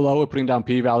 Here below, we're putting down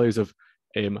p-values of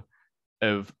the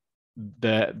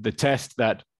test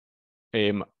that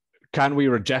can we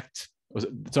reject.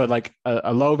 So like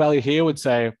a low value here would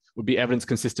be evidence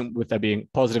consistent with there being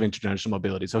positive intergenerational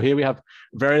mobility. So here we have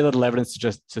very little evidence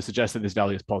to suggest that this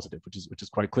value is positive, which is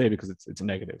quite clear because it's a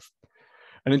negative.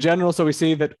 And in general, so we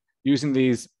see that using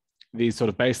these sort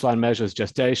of baseline measures,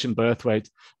 gestation, birth weight,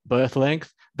 birth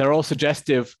length, they're all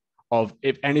suggestive of,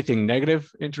 if anything,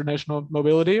 negative intergenerational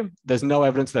mobility. There's no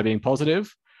evidence they're being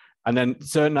positive. And then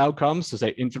certain outcomes, so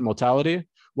say infant mortality,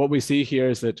 what we see here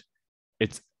is that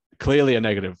it's clearly a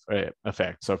negative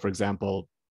effect. So for example,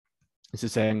 this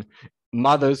is saying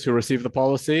mothers who receive the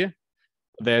policy,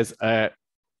 there's a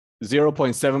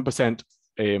 0.7%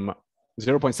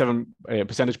 0.7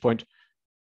 percentage point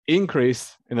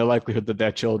increase in the likelihood that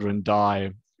their children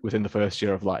die within the first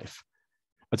year of life.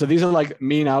 And so these are like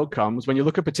mean outcomes. When you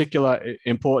look at particular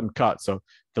important cuts, so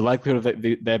the likelihood of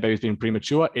their babies being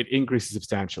premature, it increases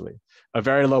substantially. A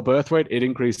very low birth weight, it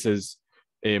increases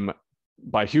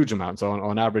by huge amounts. So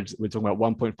on average, we're talking about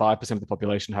 1.5% of the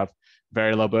population have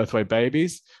very low birth weight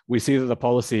babies. We see that the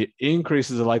policy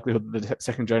increases the likelihood that the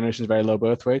second generation is very low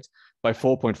birth weight by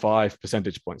 4.5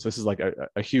 percentage points. So this is like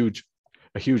a huge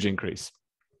increase.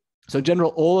 So in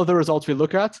general, all of the results we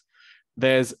look at,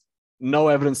 there's no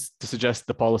evidence to suggest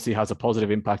the policy has a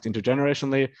positive impact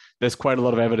intergenerationally. There's quite a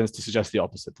lot of evidence to suggest the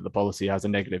opposite, that the policy has a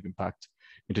negative impact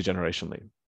intergenerationally.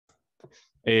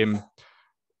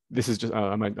 This is just,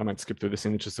 I might skip through this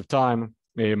in the interest of time.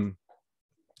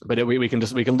 But we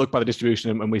can look by the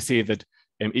distribution and we see that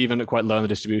even at quite low in the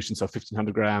distribution, so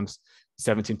 1,500 grams,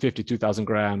 1,750, 2,000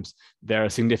 grams, there are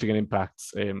significant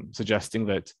impacts suggesting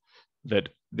that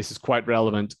this is quite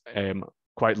relevant,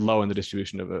 quite low in the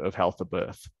distribution of health at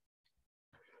birth.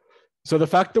 So the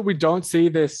fact that we don't see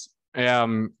this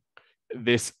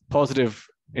this positive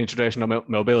intergenerational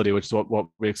mobility, which is what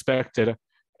we expected,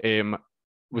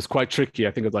 was quite tricky.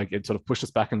 I think it sort of pushed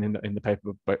us back in the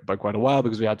paper by quite a while,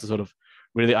 because we had to sort of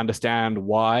really understand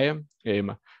why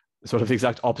sort of the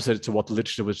exact opposite to what the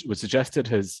literature was suggested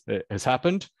has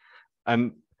happened.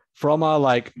 And from our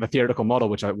the theoretical model,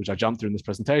 which I jumped through in this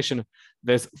presentation,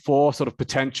 there's 4 sort of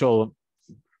potential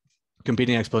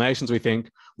competing explanations, we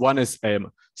think. One is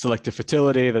selective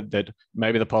fertility, that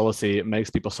maybe the policy makes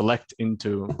people select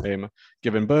into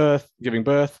giving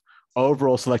birth.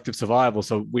 Overall selective survival.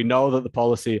 So we know that the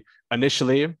policy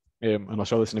initially, and I'll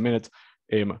show this in a minute,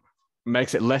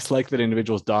 makes it less likely that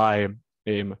individuals die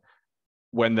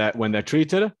when they're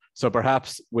treated. So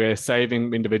perhaps we're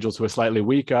saving individuals who are slightly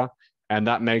weaker, and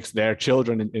that makes their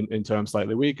children in turn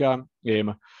slightly weaker.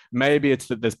 Maybe it's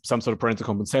that there's some sort of parental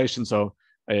compensation. So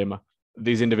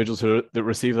these individuals that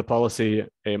receive the policy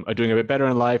are doing a bit better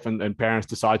in life, and parents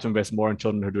decide to invest more in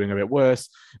children who are doing a bit worse.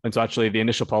 And so actually the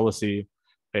initial policy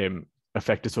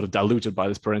effect is sort of diluted by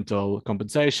this parental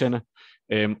compensation.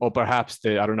 Or perhaps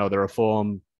the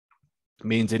reform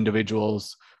means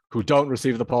individuals who don't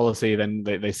receive the policy, then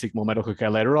they seek more medical care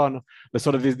later on. There's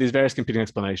sort of these various competing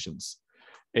explanations.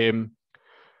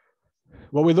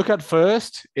 What we look at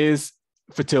first is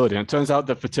fertility. And it turns out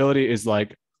that fertility is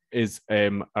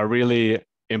a really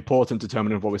important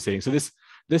determinant of what we're seeing. So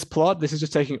this plot, this is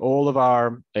just taking all of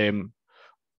our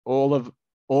all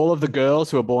of the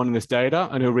girls who are born in this data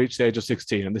and who reach the age of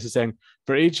 16. And this is saying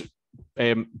for each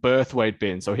birth weight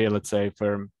bin. So here, let's say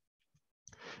for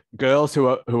girls who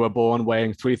are born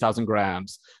weighing 3,000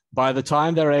 grams, by the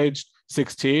time they're aged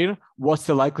 16, what's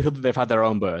the likelihood that they've had their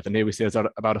own birth? And here we see there's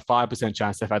about a 5%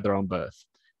 chance they've had their own birth.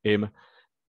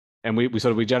 And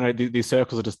we generate these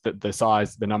circles are just the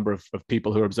size, the number of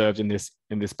people who are observed in this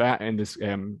birth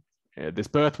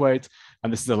weight,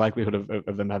 and this is the likelihood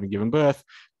of them having given birth.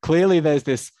 Clearly, there's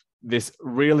this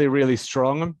really, really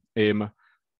strong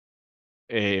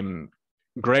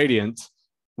gradient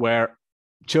where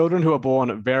children who are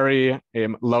born very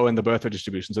low in the birth weight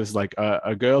distribution. So this is like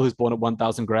a girl who's born at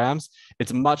 1,000 grams.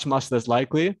 It's much less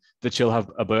likely that she'll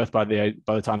have a birth by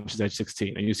the time she's age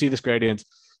 16. And you see this gradient: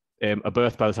 a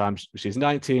birth by the time she's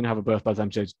 19, have a birth by the time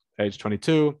she's age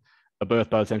 22, a birth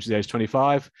by the time she's age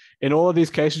 25. In all of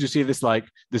these cases, you see this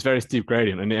very steep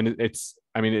gradient, and it's,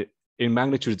 I mean, in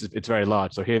magnitude, it's very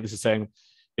large. So here, this is saying,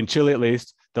 in Chile at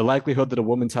least, the likelihood that a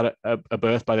woman's had a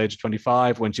birth by the age of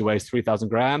 25 when she weighs 3,000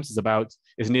 grams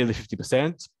is nearly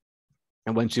 50%,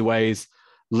 and when she weighs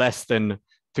less than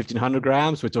 1,500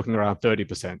 grams, we're talking around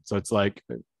 30%. So it's like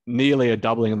nearly a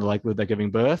doubling in the likelihood they're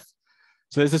giving birth.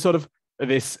 So there's this sort of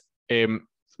this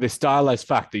stylized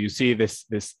fact that you see this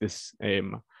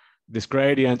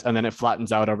gradient, and then it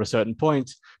flattens out over a certain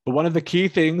point. But one of the key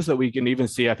things that we can even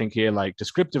see, I think, here, like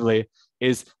descriptively,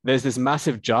 is there's this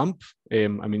massive jump. I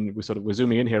mean, we're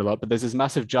zooming in here a lot, but there's this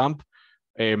massive jump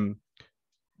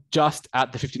just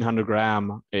at the 1,500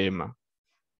 gram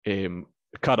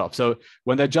cutoff. So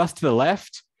when they're just to the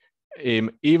left,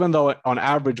 even though on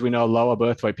average we know lower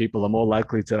birth weight people are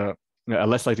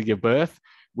less likely to give birth,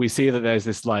 we see that there's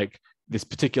this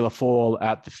particular fall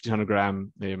at the 1,500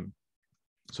 gram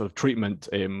sort of treatment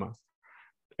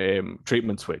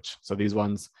switch. So these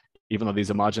ones, even though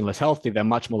these are marginally less healthy, they're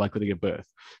much more likely to give birth.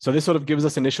 So this sort of gives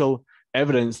us initial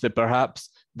evidence that perhaps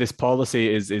this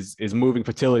policy is moving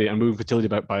fertility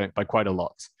by quite a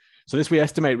lot. So this we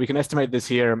can estimate this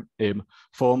here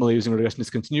formally using regression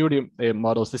discontinuity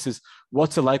models. This is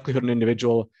what's the likelihood an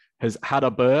individual has had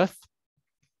a birth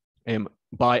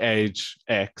by age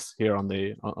X here on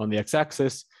the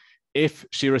x-axis if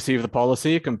she received the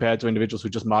policy compared to individuals who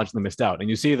just marginally missed out. And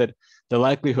you see that the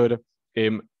likelihood,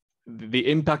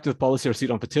 the impact of the policy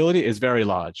receipt on fertility is very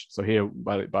large. So here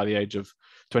by the age of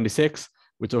 26,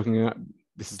 we're talking,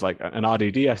 this is like an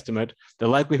RDD estimate, the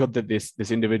likelihood that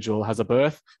this individual has a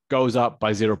birth goes up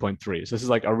by 0.3. So this is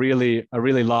like a really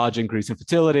large increase in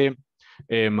fertility,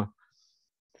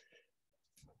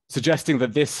 suggesting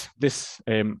that this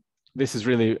is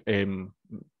really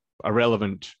a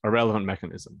relevant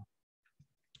mechanism.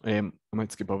 I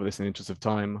might skip over this in the interest of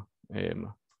time.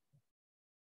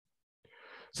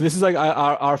 So this is like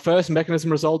our first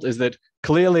mechanism result is that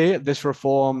clearly this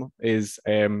reform is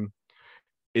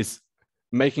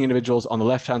making individuals on the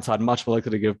left-hand side much more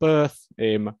likely to give birth,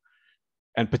 and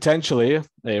potentially,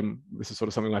 this is sort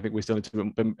of something I think we still need to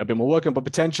do a bit more work on, but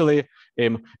potentially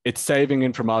it's saving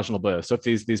inframarginal birth. So if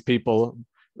these people,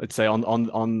 let's say or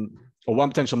one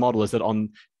potential model is that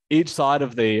on each side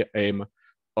of the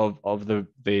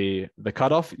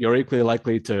cutoff, you're equally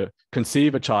likely to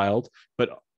conceive a child, but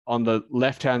on the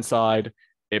left-hand side,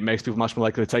 it makes people much more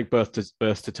likely to take birth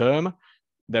to term.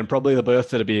 Then probably the births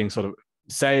that are being sort of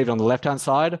saved on the left-hand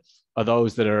side are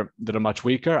those that are much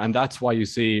weaker, and that's why you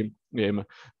see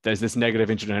there's this negative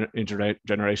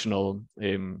intergenerational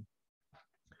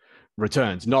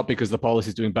returns, not because the policy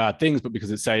is doing bad things, but because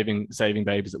it's saving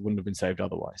babies that wouldn't have been saved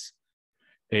otherwise.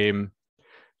 Basically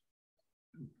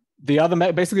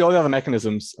all the other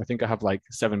mechanisms, I think I have like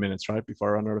 7 minutes, right, before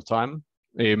I run out of time.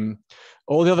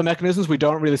 All the other mechanisms, we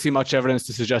don't really see much evidence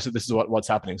to suggest that this is what's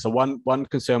happening. So one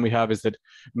concern we have is that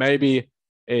maybe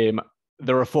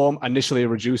the reform initially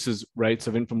reduces rates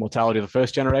of infant mortality of the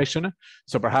first generation.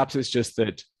 So perhaps it's just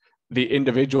that the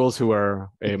individuals who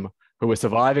are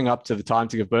surviving up to the time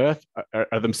to give birth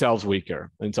are themselves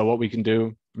weaker. And so what we can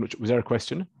do, was there a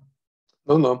question?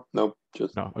 No,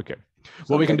 just no. Okay.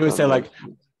 What we can do is say like,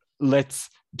 let's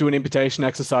do an imputation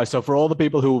exercise. So for all the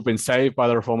people who have been saved by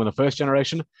the reform in the first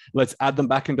generation, let's add them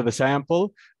back into the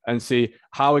sample and see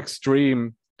how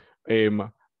extreme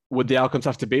would the outcomes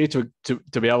have to be to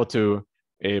be able to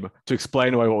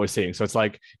explain away what we're seeing. So it's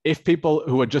like if people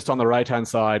who are just on the right-hand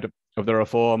side of the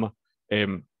reform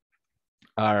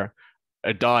are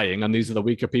dying, and these are the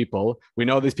weaker people, we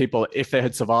know these people, if they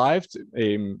had survived,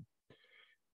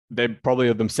 they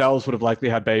probably themselves would have likely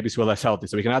had babies who are less healthy.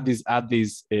 So we can add these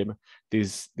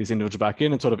individuals back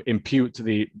in and sort of impute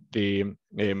their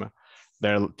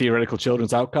theoretical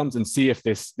children's outcomes and see if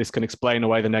this can explain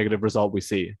away the negative result we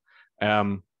see.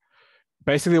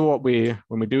 basically when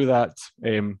we do that,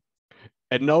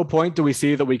 at no point do we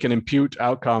see that we can impute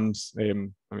outcomes. I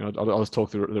mean, I'll just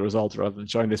talk through the results rather than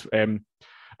showing this.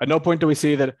 At no point do we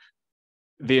see that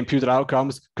the imputed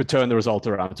outcomes could turn the result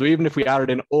around. So even if we added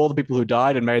in all the people who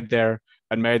died and made their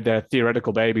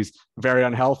theoretical babies very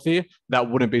unhealthy, that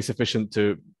wouldn't be sufficient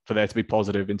for there to be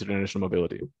positive intergenerational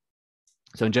mobility.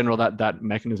 So in general, that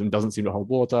mechanism doesn't seem to hold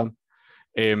water.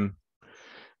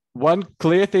 One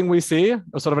clear thing we see,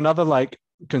 or sort of another like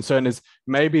concern, is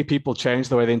maybe people change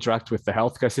the way they interact with the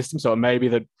healthcare system. So it may be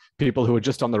that people who are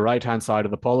just on the right-hand side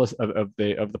of the policy of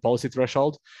the policy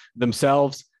threshold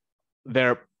themselves,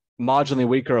 they're marginally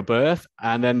weaker at birth,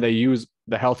 and then they use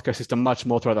the healthcare system much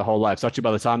more throughout their whole life. So actually,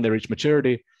 by the time they reach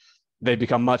maturity, they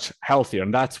become much healthier,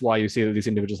 and that's why you see that these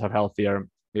individuals have healthier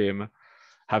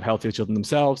children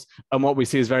themselves. And what we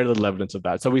see is very little evidence of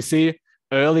that. So we see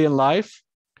early in life,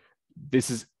 this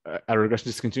is a regression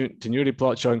discontinuity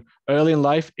plot showing early in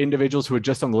life, individuals who are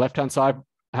just on the left-hand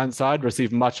side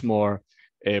receive much more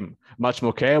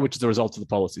care, which is the result of the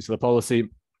policy. So the policy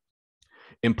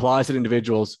implies that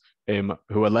individuals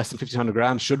who are less than 1,500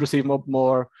 grams should receive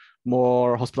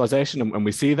more hospitalization, and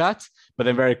we see that. But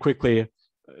then very quickly,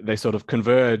 they sort of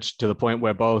converge to the point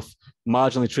where both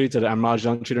marginally treated and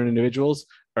marginally untreated individuals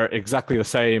are exactly the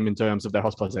same in terms of their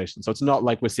hospitalization. So it's not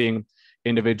like we're seeing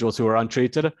individuals who are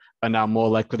untreated are now more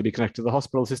likely to be connected to the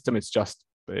hospital system. It's just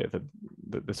the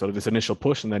sort of this initial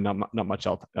push, and then not much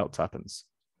else happens.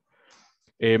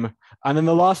 And then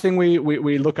the last thing we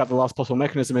look at, the last possible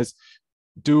mechanism, is,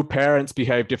 do parents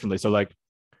behave differently? So like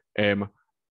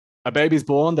a baby's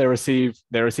born, they receive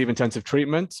intensive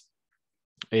treatment.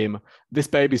 This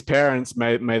baby's parents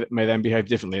may then behave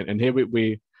differently. And here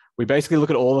we basically look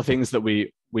at all the things that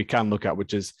we can look at,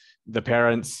 which is the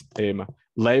parents'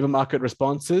 labor market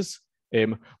responses.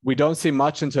 We don't see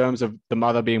much in terms of the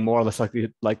mother being more or less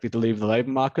likely to leave the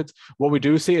labor market. What we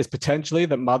do see is potentially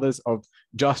that mothers of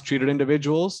just treated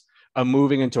individuals are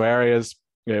moving into areas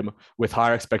with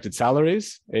higher expected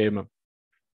salaries. And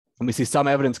we see some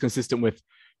evidence consistent with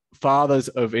fathers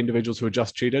of individuals who are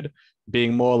just treated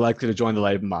being more likely to join the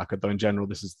labor market, though in general,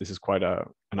 this is quite an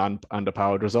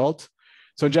underpowered result.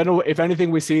 So in general, if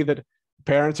anything, we see that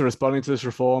parents are responding to this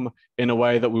reform in a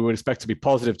way that we would expect to be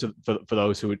positive for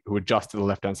those who are just to the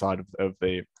left-hand side of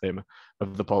the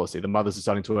policy. The mothers are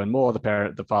starting to earn more,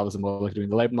 the fathers are more likely to be in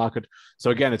the labor market.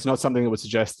 So again, it's not something that would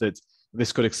suggest that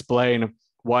this could explain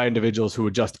why individuals who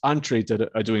are just untreated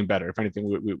are doing better. If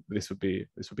anything, this would be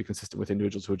consistent with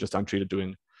individuals who are just untreated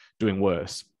doing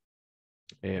worse.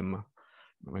 I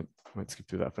might skip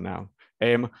through that for now.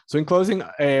 So in closing,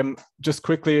 just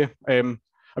quickly, I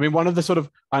mean, one of the sort of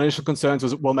initial concerns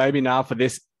was, well, maybe now for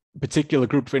this particular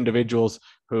group of individuals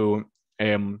who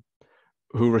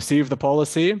received the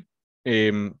policy,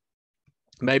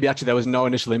 maybe actually there was no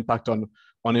initial impact on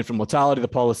infant mortality. The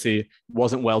policy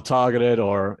wasn't well targeted,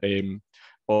 or it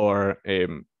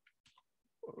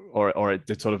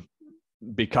did sort of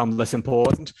become less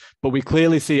important. But we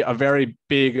clearly see a very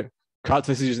big cut.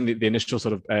 This is using the initial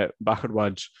sort of Backward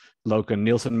Loken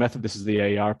Nielsen method. This is the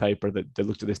AER paper that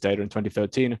looked at this data in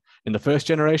 2013. In the first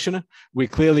generation, we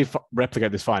clearly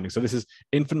replicate this finding. So this is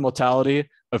infant mortality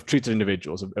of treated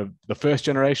individuals. Of the first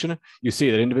generation, you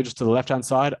see that individuals to the left-hand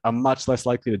side are much less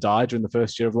likely to die during the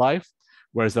first year of life,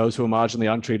 whereas those who are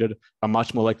marginally untreated are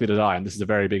much more likely to die. And this is a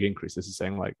very big increase. This is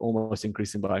saying like almost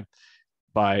increasing by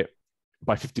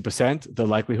 50% the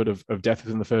likelihood of death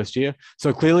within the first year.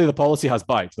 So clearly the policy has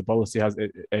bite. The policy has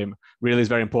really is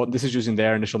very important. This is using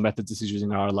their initial methods. This is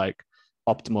using our like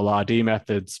optimal RD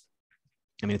methods.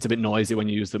 I mean, it's a bit noisy when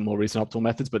you use the more recent optimal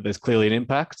methods, but there's clearly an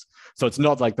impact. So it's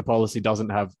not like the policy doesn't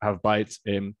have bite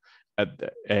at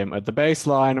the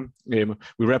baseline.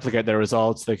 We replicate their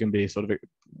results. They can be sort of,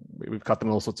 we've cut them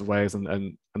in all sorts of ways,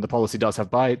 and the policy does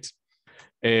have bite.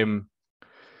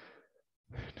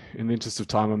 In the interest of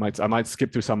time, I might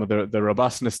skip through some of the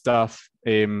robustness stuff,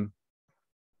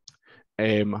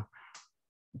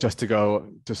 just to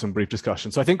go to some brief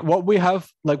discussion. So I think what we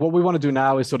want to do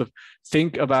now is sort of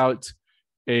think about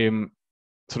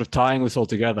sort of tying this all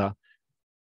together.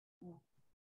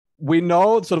 We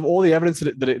know sort of all the evidence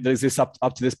that exists up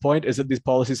to this point is that these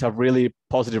policies have really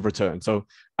positive returns. So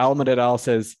Almond et al.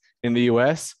 Says in the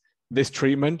US, this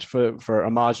treatment for a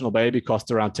marginal baby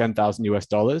costs around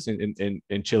 $10,000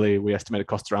 in Chile. We estimate it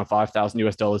costs around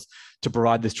 $5,000 to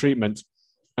provide this treatment.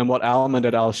 And what Almond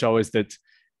et al. Show is that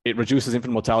it reduces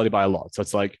infant mortality by a lot. So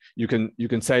it's like you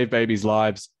can save babies'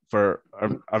 lives for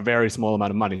a very small amount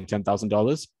of money,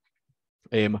 $10,000.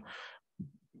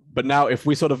 But now if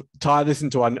we sort of tie this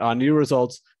into our new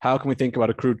results, how can we think about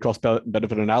accrued cost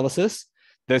benefit analysis?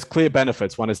 there's clear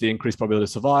benefits. One is the increased probability of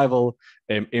survival,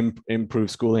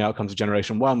 improved schooling outcomes of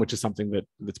generation one, which is something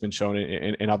that's been shown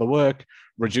in other work,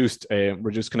 reduced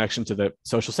connection to the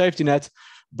social safety net.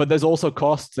 But there's also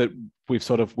costs that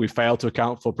we failed to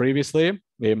account for previously.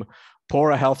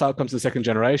 Poorer health outcomes in the second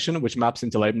generation, which maps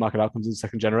into labor market outcomes in the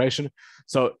second generation.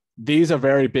 So these are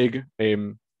very big.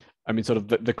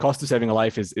 The cost of saving a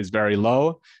life is very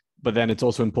low, but then it's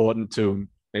also important to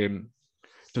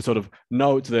sort of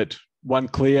note that one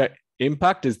clear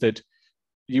impact is that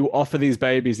you offer these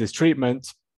babies this treatment,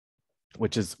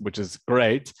 which is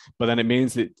great, but then it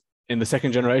means that in the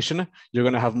second generation, you're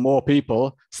going to have more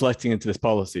people selecting into this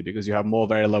policy because you have more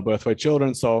very low birth weight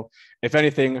children. So if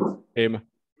anything,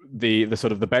 the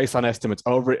sort of the baseline estimates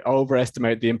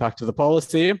overestimate the impact of the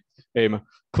policy.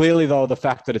 Clearly, though, the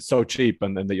fact that it's so cheap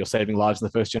and that you're saving lives in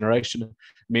the first generation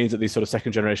means that these sort of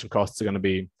second generation costs are going to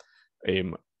be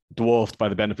dwarfed by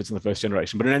the benefits in the first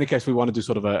generation. But in any case, we want to do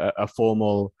sort of a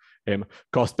formal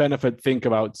cost benefit, think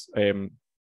about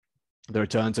the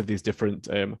returns of these different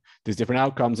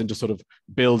outcomes, and just sort of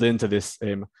build into this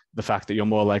the fact that you're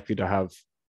more likely to have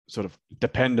sort of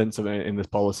dependence in this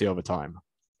policy over time.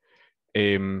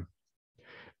 And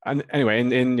anyway,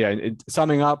 in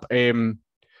summing up,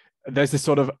 there's this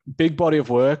sort of big body of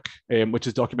work which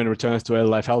has documented returns to early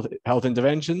life health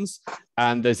interventions,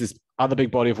 and there's this other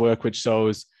big body of work which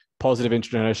shows positive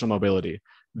intergenerational mobility.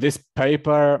 This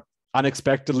paper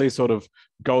unexpectedly sort of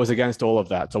goes against all of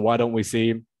that. So why don't we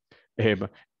see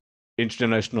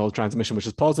intergenerational transmission which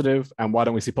is positive, and why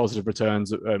don't we see positive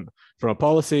returns from a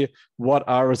policy? What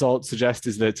our results suggest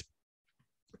is that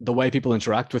the way people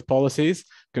interact with policies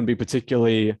can be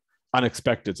particularly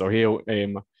unexpected. So here,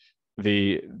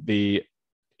 the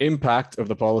impact of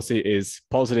the policy is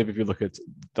positive if you look at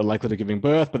the likelihood of giving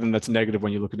birth, but then that's negative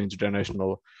when you look at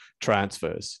intergenerational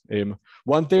transfers.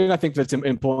 One thing I think that's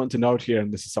important to note here,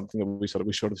 and this is something that we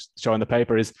sort of show in the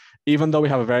paper, is even though we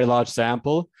have a very large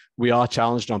sample, we are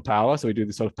challenged on power. So we do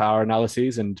this sort of power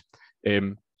analyses, and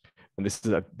this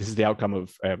is the outcome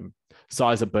of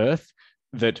size of birth,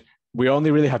 that we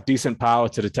only really have decent power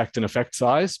to detect an effect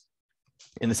size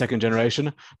in the second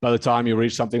generation by the time you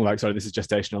reach something like, this is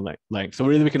gestational length. So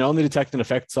really we can only detect an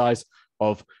effect size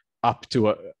of up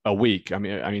to a week.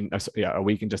 A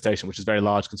week in gestation, which is very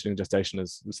large considering gestation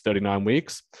is 39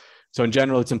 weeks. So in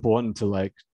general, it's important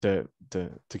to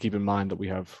keep in mind that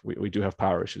we do have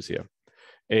power issues here.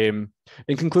 In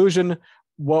conclusion,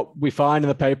 what we find in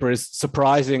the paper is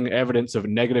surprising evidence of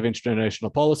negative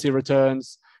intergenerational policy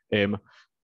returns.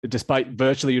 Despite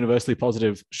virtually universally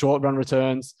positive short-run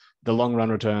returns, the long-run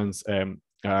returns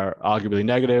are arguably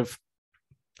negative.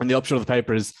 And the upshot of the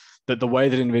paper is that the way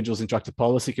that individuals interact with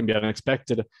policy can be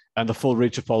unexpected, and the full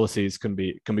reach of policies can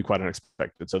be quite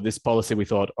unexpected. So this policy, we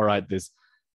thought, all right, it's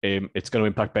going to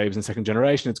impact babies in second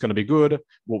generation. It's going to be good.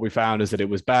 What we found is that it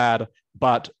was bad,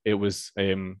 but it was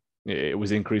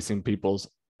increasing people's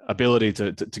ability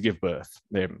to give birth.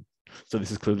 So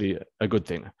this is clearly a good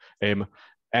thing.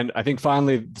 And I think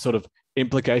finally, the sort of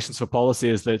implications for policy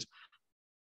is that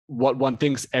what one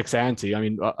thinks ex ante,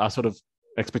 our sort of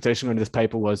expectation in this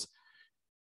paper was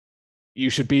you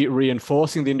should be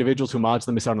reinforcing the individuals who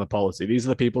marginally miss out on the policy. These are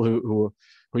the people who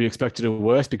you expect to do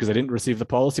worse because they didn't receive the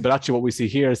policy. But actually what we see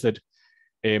here is that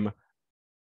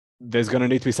there's going to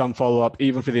need to be some follow-up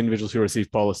even for the individuals who receive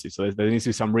policy. So there needs to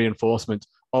be some reinforcement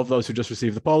of those who just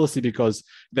receive the policy because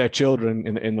their children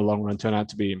in the long run turn out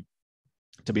to be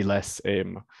less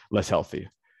healthy.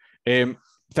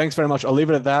 Thanks very much. I'll leave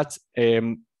it at that.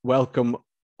 Welcome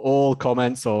all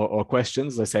comments or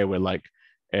questions. As I say, we're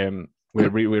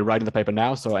writing the paper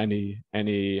now, so any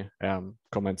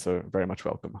comments are very much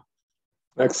welcome.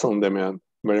 Excellent, Damian.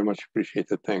 Very much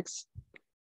appreciated. Thanks.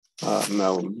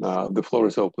 Now the floor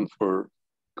is open for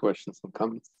questions and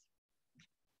comments.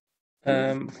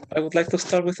 I would like to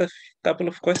start with a couple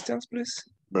of questions, please.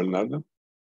 Bernardo?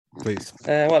 Please.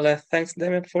 Thanks,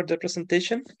 Damian, for the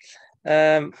presentation.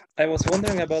 I was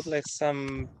wondering about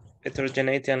some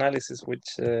heterogeneity analysis, which,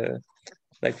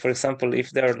 for example,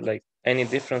 if there are any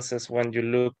differences when you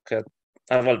look at,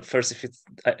 first, if it's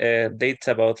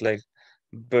data about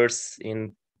births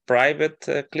in private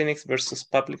clinics versus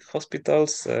public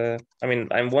hospitals.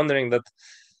 I'm wondering that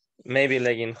maybe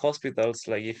in hospitals,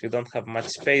 if you don't have much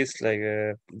space,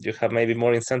 you have maybe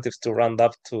more incentives to round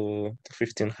up to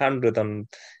 1,500, and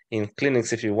in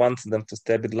clinics, if you want them to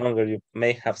stay a bit longer, you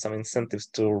may have some incentives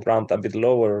to round a bit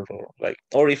lower,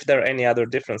 or if there are any other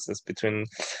differences between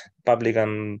public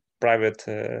and private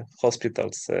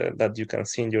hospitals that you can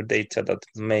see in your data that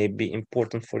may be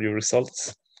important for your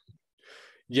results.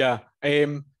 Yeah.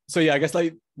 I guess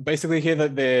basically here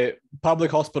that the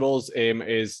public hospitals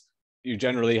is you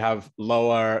generally have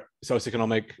lower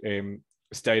socioeconomic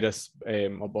status,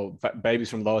 well, babies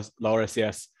from lower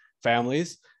SES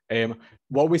families.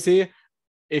 What we see,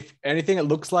 if anything, it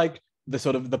looks like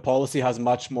the policy has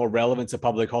much more relevance to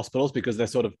public hospitals because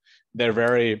they're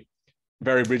very,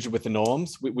 very rigid with the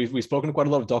norms. We've spoken to quite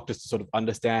a lot of doctors to sort of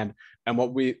understand, and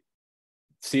what we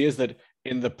see is that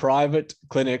in the private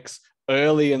clinics,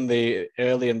 early in the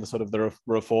sort of the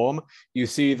reform, you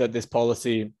see that this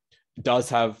policy does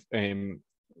have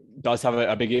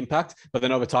a big impact, but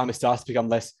then over time it starts to become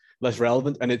less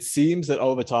relevant. And it seems that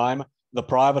over time, the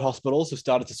private hospitals have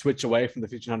started to switch away from the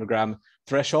 1,500 gram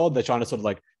threshold. They're trying to sort of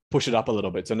like push it up a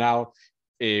little bit. So now,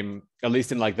 at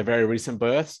least in like the very recent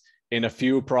births, in a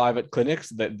few private clinics,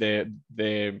 that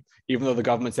they even though the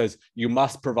government says you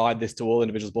must provide this to all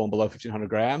individuals born below 1,500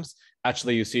 grams,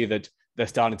 actually you see that they're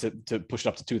starting to push it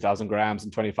up to 2,000 grams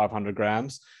and 2,500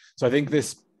 grams. So I think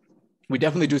we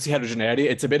definitely do see heterogeneity.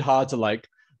 It's a bit hard to like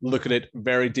look at it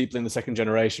very deeply in the second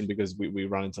generation because we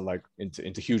run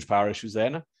into huge power issues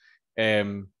then.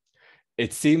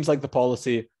 It seems like the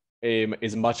policy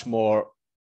is much more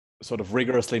sort of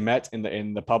rigorously met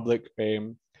in the public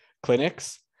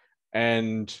clinics,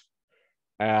 and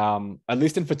at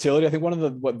least in fertility, I think one of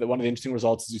the interesting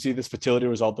results is you see this fertility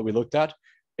result that we looked at.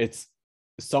 It's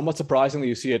somewhat surprisingly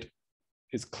you see it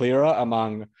is clearer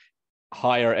among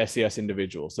higher SES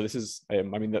individuals. So this is, I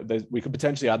mean, we could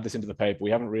potentially add this into the paper.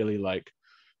 We haven't really like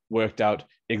worked out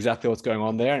exactly what's going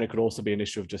on there, and it could also be an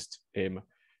issue of just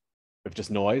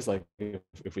noise. Like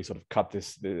if we sort of cut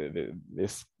this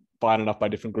fine enough by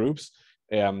different groups,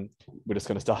 we're just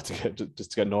going to start to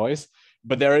get noise.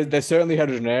 But there's certainly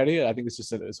heterogeneity. I think it's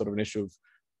just a sort of an issue of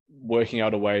working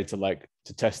out a way to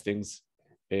test things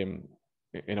in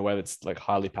a way that's like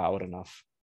highly powered enough.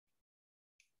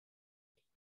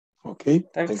 Okay,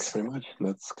 thanks very much.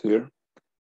 That's clear.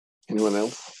 Anyone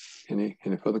else? Any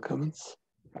further comments?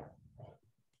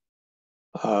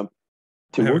 I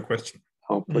have a question.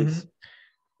 Oh, please. Mm-hmm.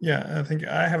 Yeah, I think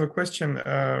I have a question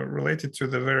related to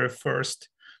the very first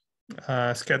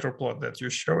scatter plot that you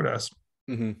showed us,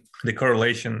 mm-hmm. the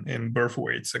correlation in birth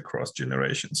weights across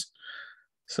generations.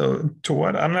 So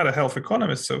I'm not a health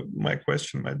economist, so my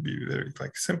question might be very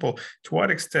simple. To what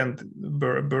extent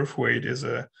birth weight is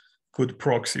a good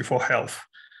proxy for health?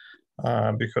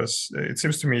 Because it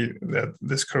seems to me that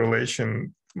this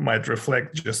correlation might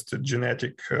reflect just a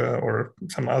genetic or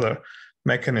some other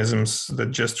mechanisms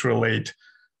that just relate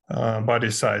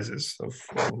body sizes of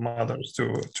mothers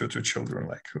to children.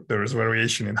 Like there is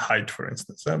variation in height, for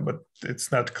instance, but it's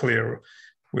not clear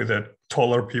whether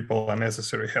taller people are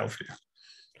necessarily healthier.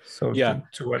 So yeah,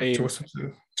 to what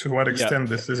extent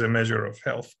this is a measure of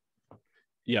health?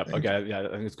 Yeah. Okay. Yeah, I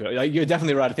think it's good. You're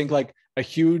definitely right. I think like a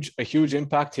huge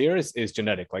impact here is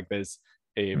genetic. Like there's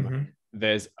a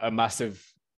massive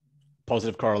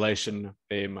positive correlation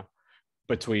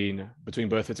between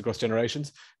birth weights across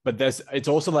generations, but it's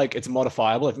also like it's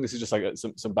modifiable. I think this is just like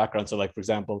some background. So like, for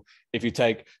example, if you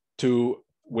take two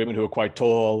women who are quite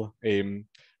tall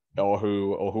or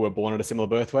who were born at a similar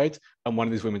birth weight, and one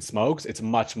of these women smokes, it's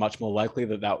much more likely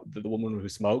that the woman who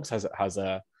smokes has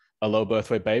a low birth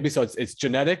weight baby. So it's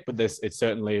genetic, but it's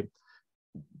certainly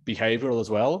behavioral as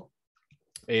well.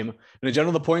 And in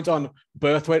general, the point on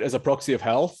birth weight as a proxy of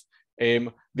health,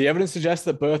 the evidence suggests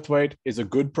that birth weight is a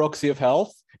good proxy of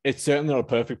health. It's certainly not a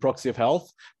perfect proxy of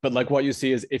health, but like what you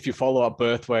see is if you follow up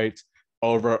birth weight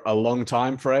over a long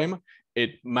time frame,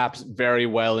 it maps very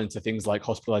well into things like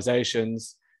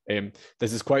hospitalizations. There's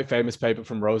this quite famous paper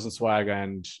from Rosenzweig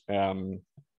and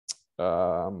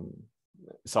a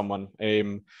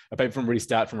paper from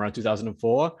Restat from around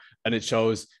 2004, and it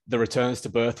shows the returns to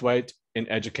birth weight in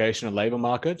education and labor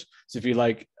market. So if you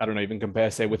even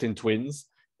compare, say, within twins,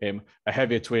 a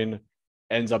heavier twin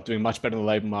ends up doing much better in the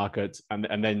labor market,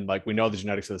 and then like we know the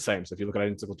genetics are the same. So if you look at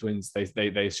identical twins,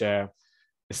 they share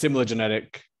a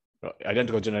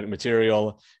identical genetic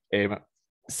material,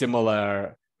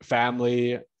 similar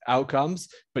family outcomes,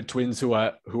 but twins who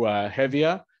are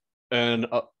heavier earn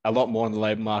a lot more in the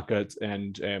labor market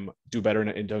and do better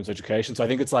in terms of education. So I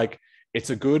think it's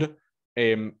a good,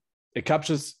 it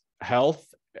captures health.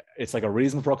 It's like a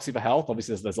reasonable proxy for health.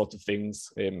 Obviously, there's lots of things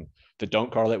that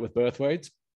don't correlate with birth weight.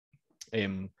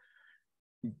 And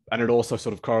it also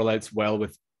sort of correlates well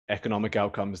with economic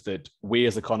outcomes that we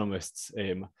as economists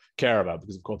care about,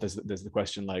 because of course there's the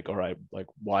question like, all right, like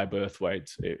why birth weight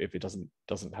if it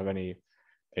doesn't have any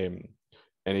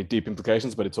deep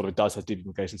implications, but it sort of does have deep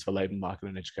implications for labor market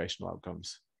and educational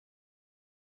outcomes.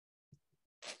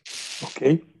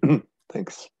 Okay,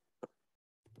 thanks.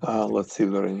 Let's see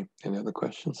if there are any other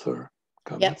questions or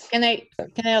comments. Yeah,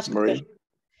 can I ask Maria, a question?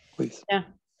 please. Yeah.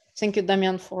 Thank you,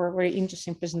 Damian, for a very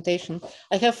interesting presentation.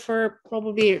 I have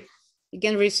probably,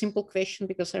 again, very simple question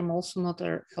because I'm also not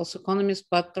a health economist,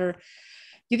 but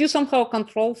did you somehow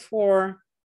control for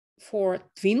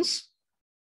twins?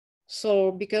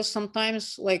 So because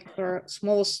sometimes like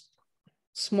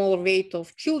smaller weight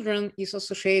of children is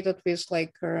associated with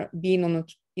like being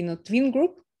in a twin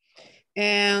group.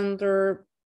 And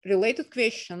related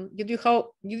question, did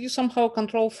you somehow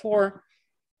control for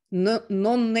not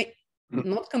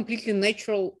completely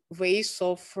natural ways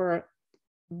of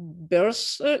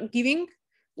birth giving?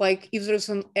 Like if there's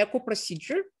an echo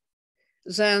procedure,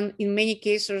 then in many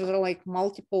cases there are like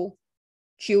multiple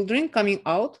children coming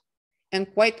out,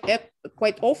 and quite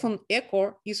often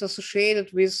echo is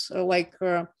associated with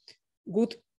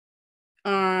good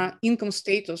income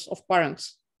status of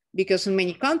parents, because in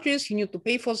many countries you need to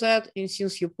pay for that, and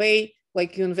since you pay,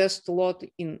 like you invest a lot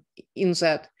in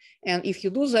that, and if you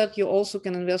do that, you also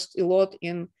can invest a lot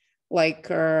in like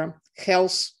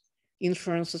health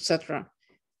insurance, etc.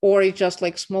 Or it's just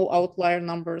like small outlier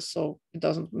numbers, so it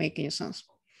doesn't make any sense.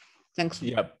 Thanks.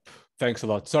 Yep. Thanks a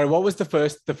lot. Sorry, what was the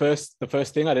first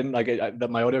thing? I didn't like it. That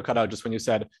my audio cut out just when you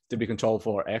said to be controlled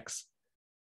for X.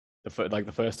 The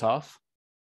first half.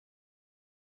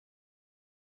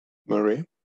 Marie?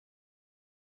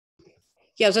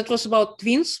 Yeah, that was about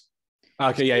twins.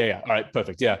 Okay, yeah. All right,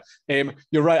 perfect. Yeah,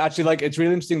 you're right. Actually, like it's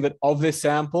really interesting that of this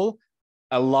sample,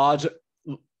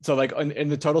 so like in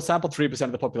the total sample, 3%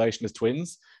 of the population is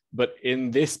twins, but in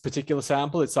this particular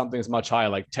sample, it's something that's much higher,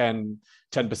 like 10%,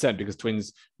 because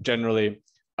twins generally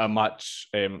are much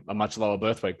lower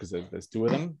birth weight because there's two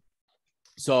of them.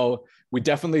 So we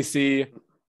definitely see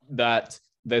that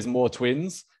there's more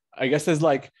twins. I guess there's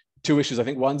like two issues. I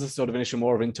think one's a sort of an issue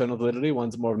more of internal validity,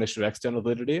 one's more of an issue of external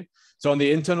validity. So on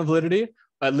the internal validity,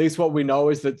 at least what we know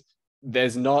is that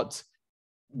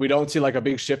we don't see like a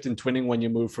big shift in twinning when you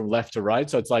move from left to right.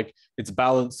 So it's like, it's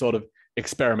balanced sort of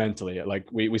experimentally. Like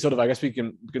we sort of, I guess we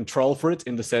can control for it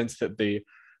in the sense that the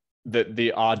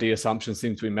RD assumptions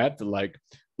seem to be met, that like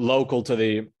local to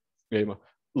the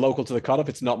cutoff,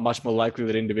 it's not much more likely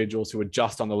that individuals who are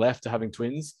just on the left are having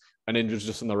twins and individuals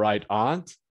just on the right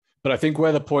aren't. But I think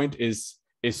where the point is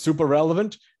super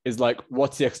relevant is like,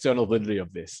 what's the external validity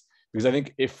of this? Because I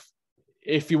think if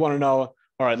you want to know,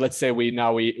 all right, let's say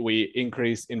we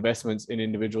increase investments in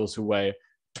individuals who weigh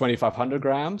 2,500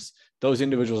 grams. Those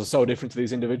individuals are so different to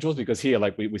these individuals because here,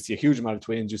 like we see a huge amount of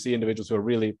twins. You see individuals who are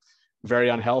really very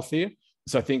unhealthy.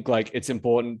 So I think like it's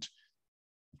important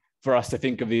for us to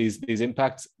think of these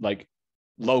impacts like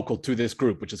local to this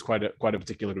group, which is quite a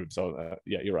particular group. So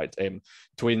yeah, you're right.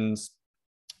 Twins,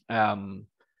 in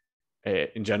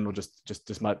general,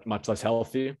 just much less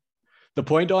healthy. The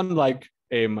point on like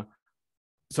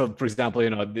so for example,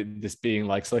 this being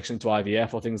like selection to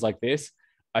IVF or things like this,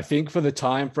 I think for the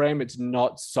time frame, it's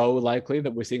not so likely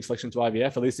that we're seeing selection to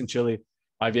IVF. At least in Chile,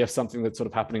 IVF is something that's sort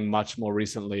of happening much more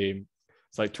recently.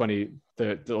 It's like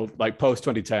like post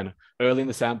 2010. Early in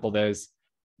the sample,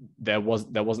 there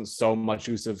wasn't so much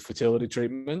use of fertility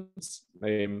treatments,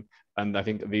 and I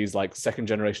think these like second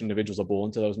generation individuals are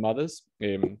born to those mothers.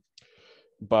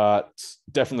 But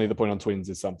definitely the point on twins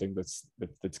is something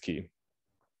that's key.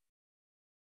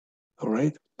 All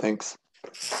right, thanks.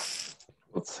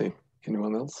 Let's see,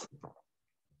 anyone else?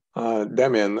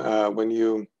 Damian, when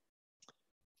you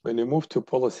move to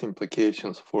policy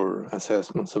implications for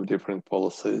assessments of different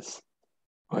policies,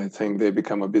 I think they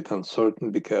become a bit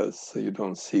uncertain because you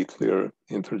don't see clear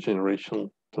intergenerational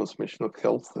transmission of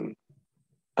health, and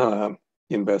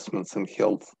investments in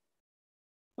health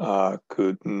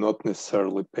could not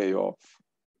necessarily pay off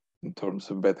in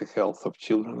terms of better health of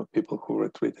children or people who were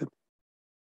treated.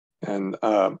 And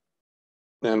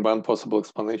one possible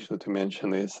explanation to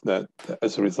mention is that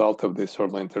as a result of this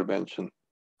early intervention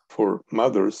for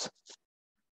mothers,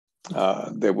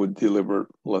 they would deliver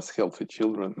less healthy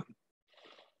children.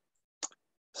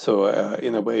 So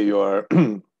in a way, you are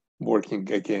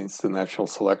working against the natural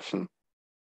selection,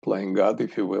 playing God,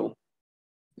 if you will.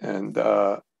 And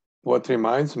what this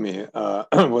reminds me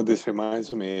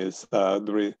is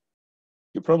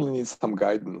you probably need some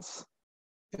guidance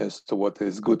as to what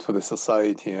is good for the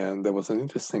society. And there was an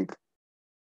interesting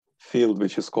field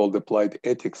which is called applied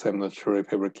ethics. I'm not sure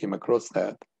if I ever came across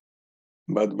that.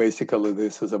 But basically,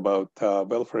 this is about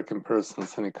welfare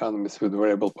comparisons and economies with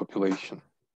variable population.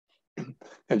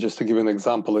 And just to give you an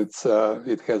example, it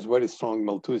has very strong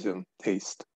Malthusian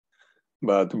taste.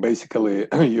 But basically,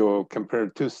 you compare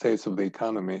two states of the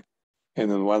economy, and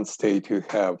in one state you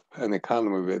have an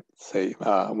economy with, say,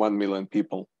 1 million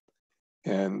people,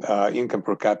 and income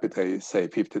per capita is, say,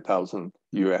 50,000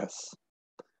 US.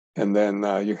 And then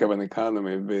you have an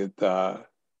economy with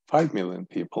 5 million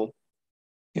people,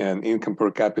 and income per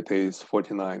capita is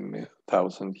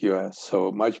 49,000 US.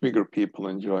 So much bigger people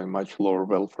enjoy much lower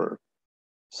welfare.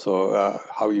 So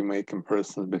how you make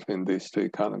comparisons between these two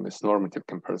economies, normative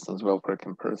comparisons, welfare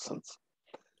comparisons.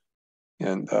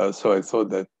 And so I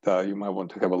thought that you might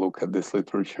want to have a look at this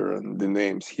literature, and the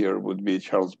names here would be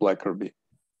Charles Blackerby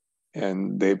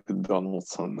and David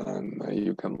Donaldson, and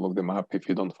you can look them up. If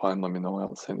you don't find them,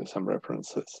 I'll send you some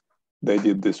references. They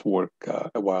did this work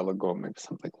a while ago, maybe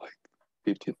something like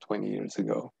 15, 20 years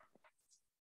ago.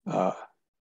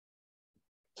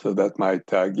 So that might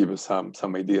give you some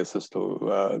ideas as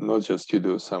to not just to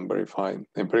do some very fine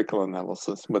empirical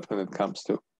analysis, but when it comes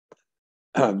to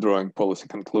drawing policy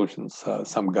conclusions,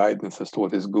 some guidance as to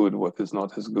what is good, what is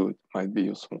not as good might be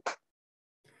useful.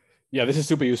 Yeah, this is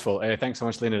super useful. Thanks so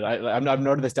much, Leonid. I've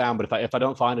noted this down, but if I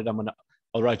don't find it,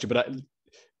 I'll write you. But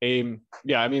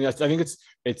yeah, I mean, I think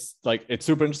it's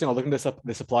super interesting. I'll look into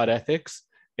this applied ethics,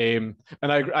 and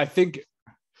I think,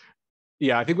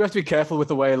 yeah, I think we have to be careful with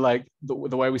the way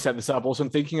the way we set this up. Also, I'm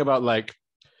thinking about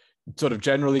sort of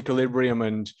general equilibrium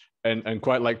and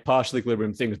quite partial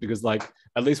equilibrium things, because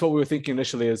at least what we were thinking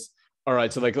initially is, all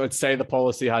right, so let's say the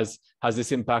policy has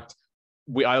this impact.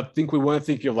 I think we weren't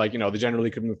thinking of the general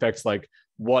equilibrium effects,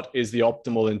 what is the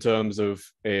optimal in terms of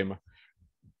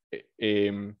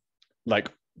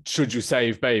should you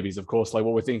save babies? Of course, what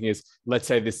we're thinking is, let's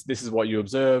say this is what you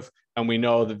observe, and we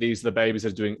know that these are the babies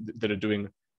that are doing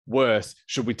worse.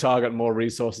 Should we target more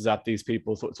resources at these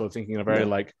people? So thinking in a very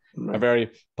a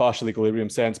very partial equilibrium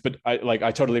sense. But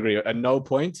I totally agree. At no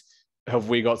point have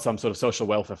we got some sort of social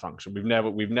welfare function.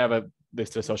 We've never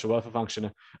listed a social welfare function,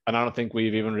 and I don't think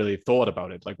we've even really thought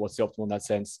about it. What's the optimal in that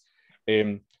sense?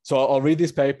 So I'll read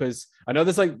these papers. I know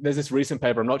there's this recent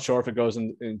paper. I'm not sure if it goes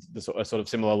in a sort of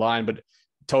similar line, but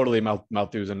totally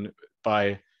Malthusian,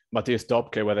 by Matthias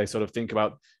Dobke, where they sort of think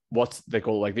about what they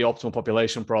call the optimal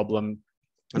population problem,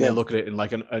 and they look at it in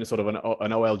a sort of an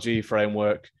OLG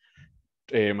framework.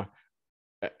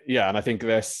 Yeah, and I think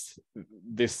this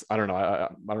I don't know. I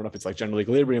don't know if it's general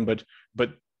equilibrium, but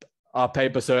our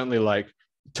paper certainly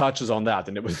touches on that,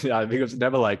 and it was, I think it was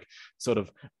never sort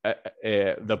of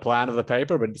the plan of the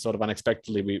paper, but sort of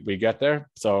unexpectedly we get there.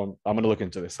 So I'm going to look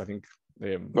into this. I think.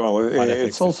 Well,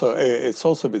 it's also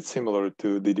a bit similar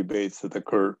to the debates that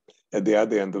occur at the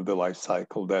other end of the life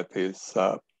cycle. That is,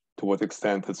 to what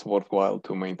extent it's worthwhile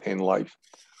to maintain life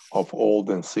of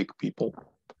old and sick people,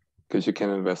 because you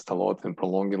can invest a lot in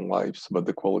prolonging lives, but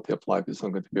the quality of life is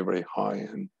not going to be very high.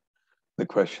 And the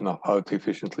question of how to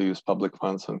efficiently use public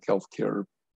funds on healthcare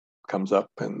comes up,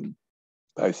 and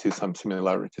I see some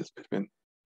similarities between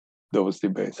those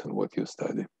debates and what you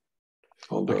study.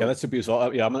 Although, okay, that's super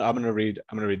useful. Yeah, I'm gonna read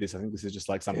this. I think this is just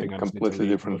something completely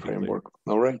different framework.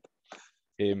 All right.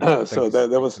 So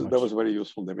that was very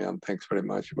useful, Damian. Thanks very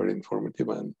much. Very informative,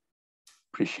 and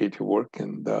appreciate your work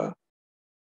and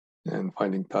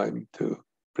finding time to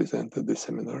present at this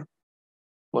seminar.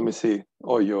 Let me see.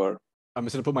 Oh, you are. I'm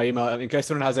just gonna put my email in case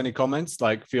anyone has any comments.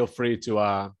 Feel free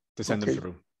to send them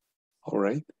through. All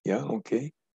right. Yeah.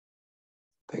 Okay.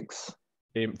 Thanks.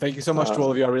 Thank you so much to all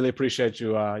of you. I really appreciate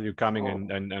you coming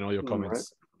and all your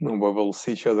comments. Right. No, we'll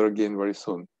see each other again very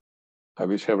soon. I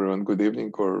wish everyone good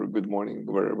evening or good morning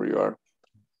wherever you are.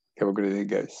 Have a great day,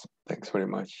 guys. Thanks very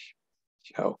much.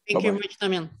 Ciao. Thank you very much,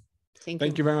 Damian.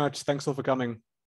 Thank you very much. Thanks all for coming.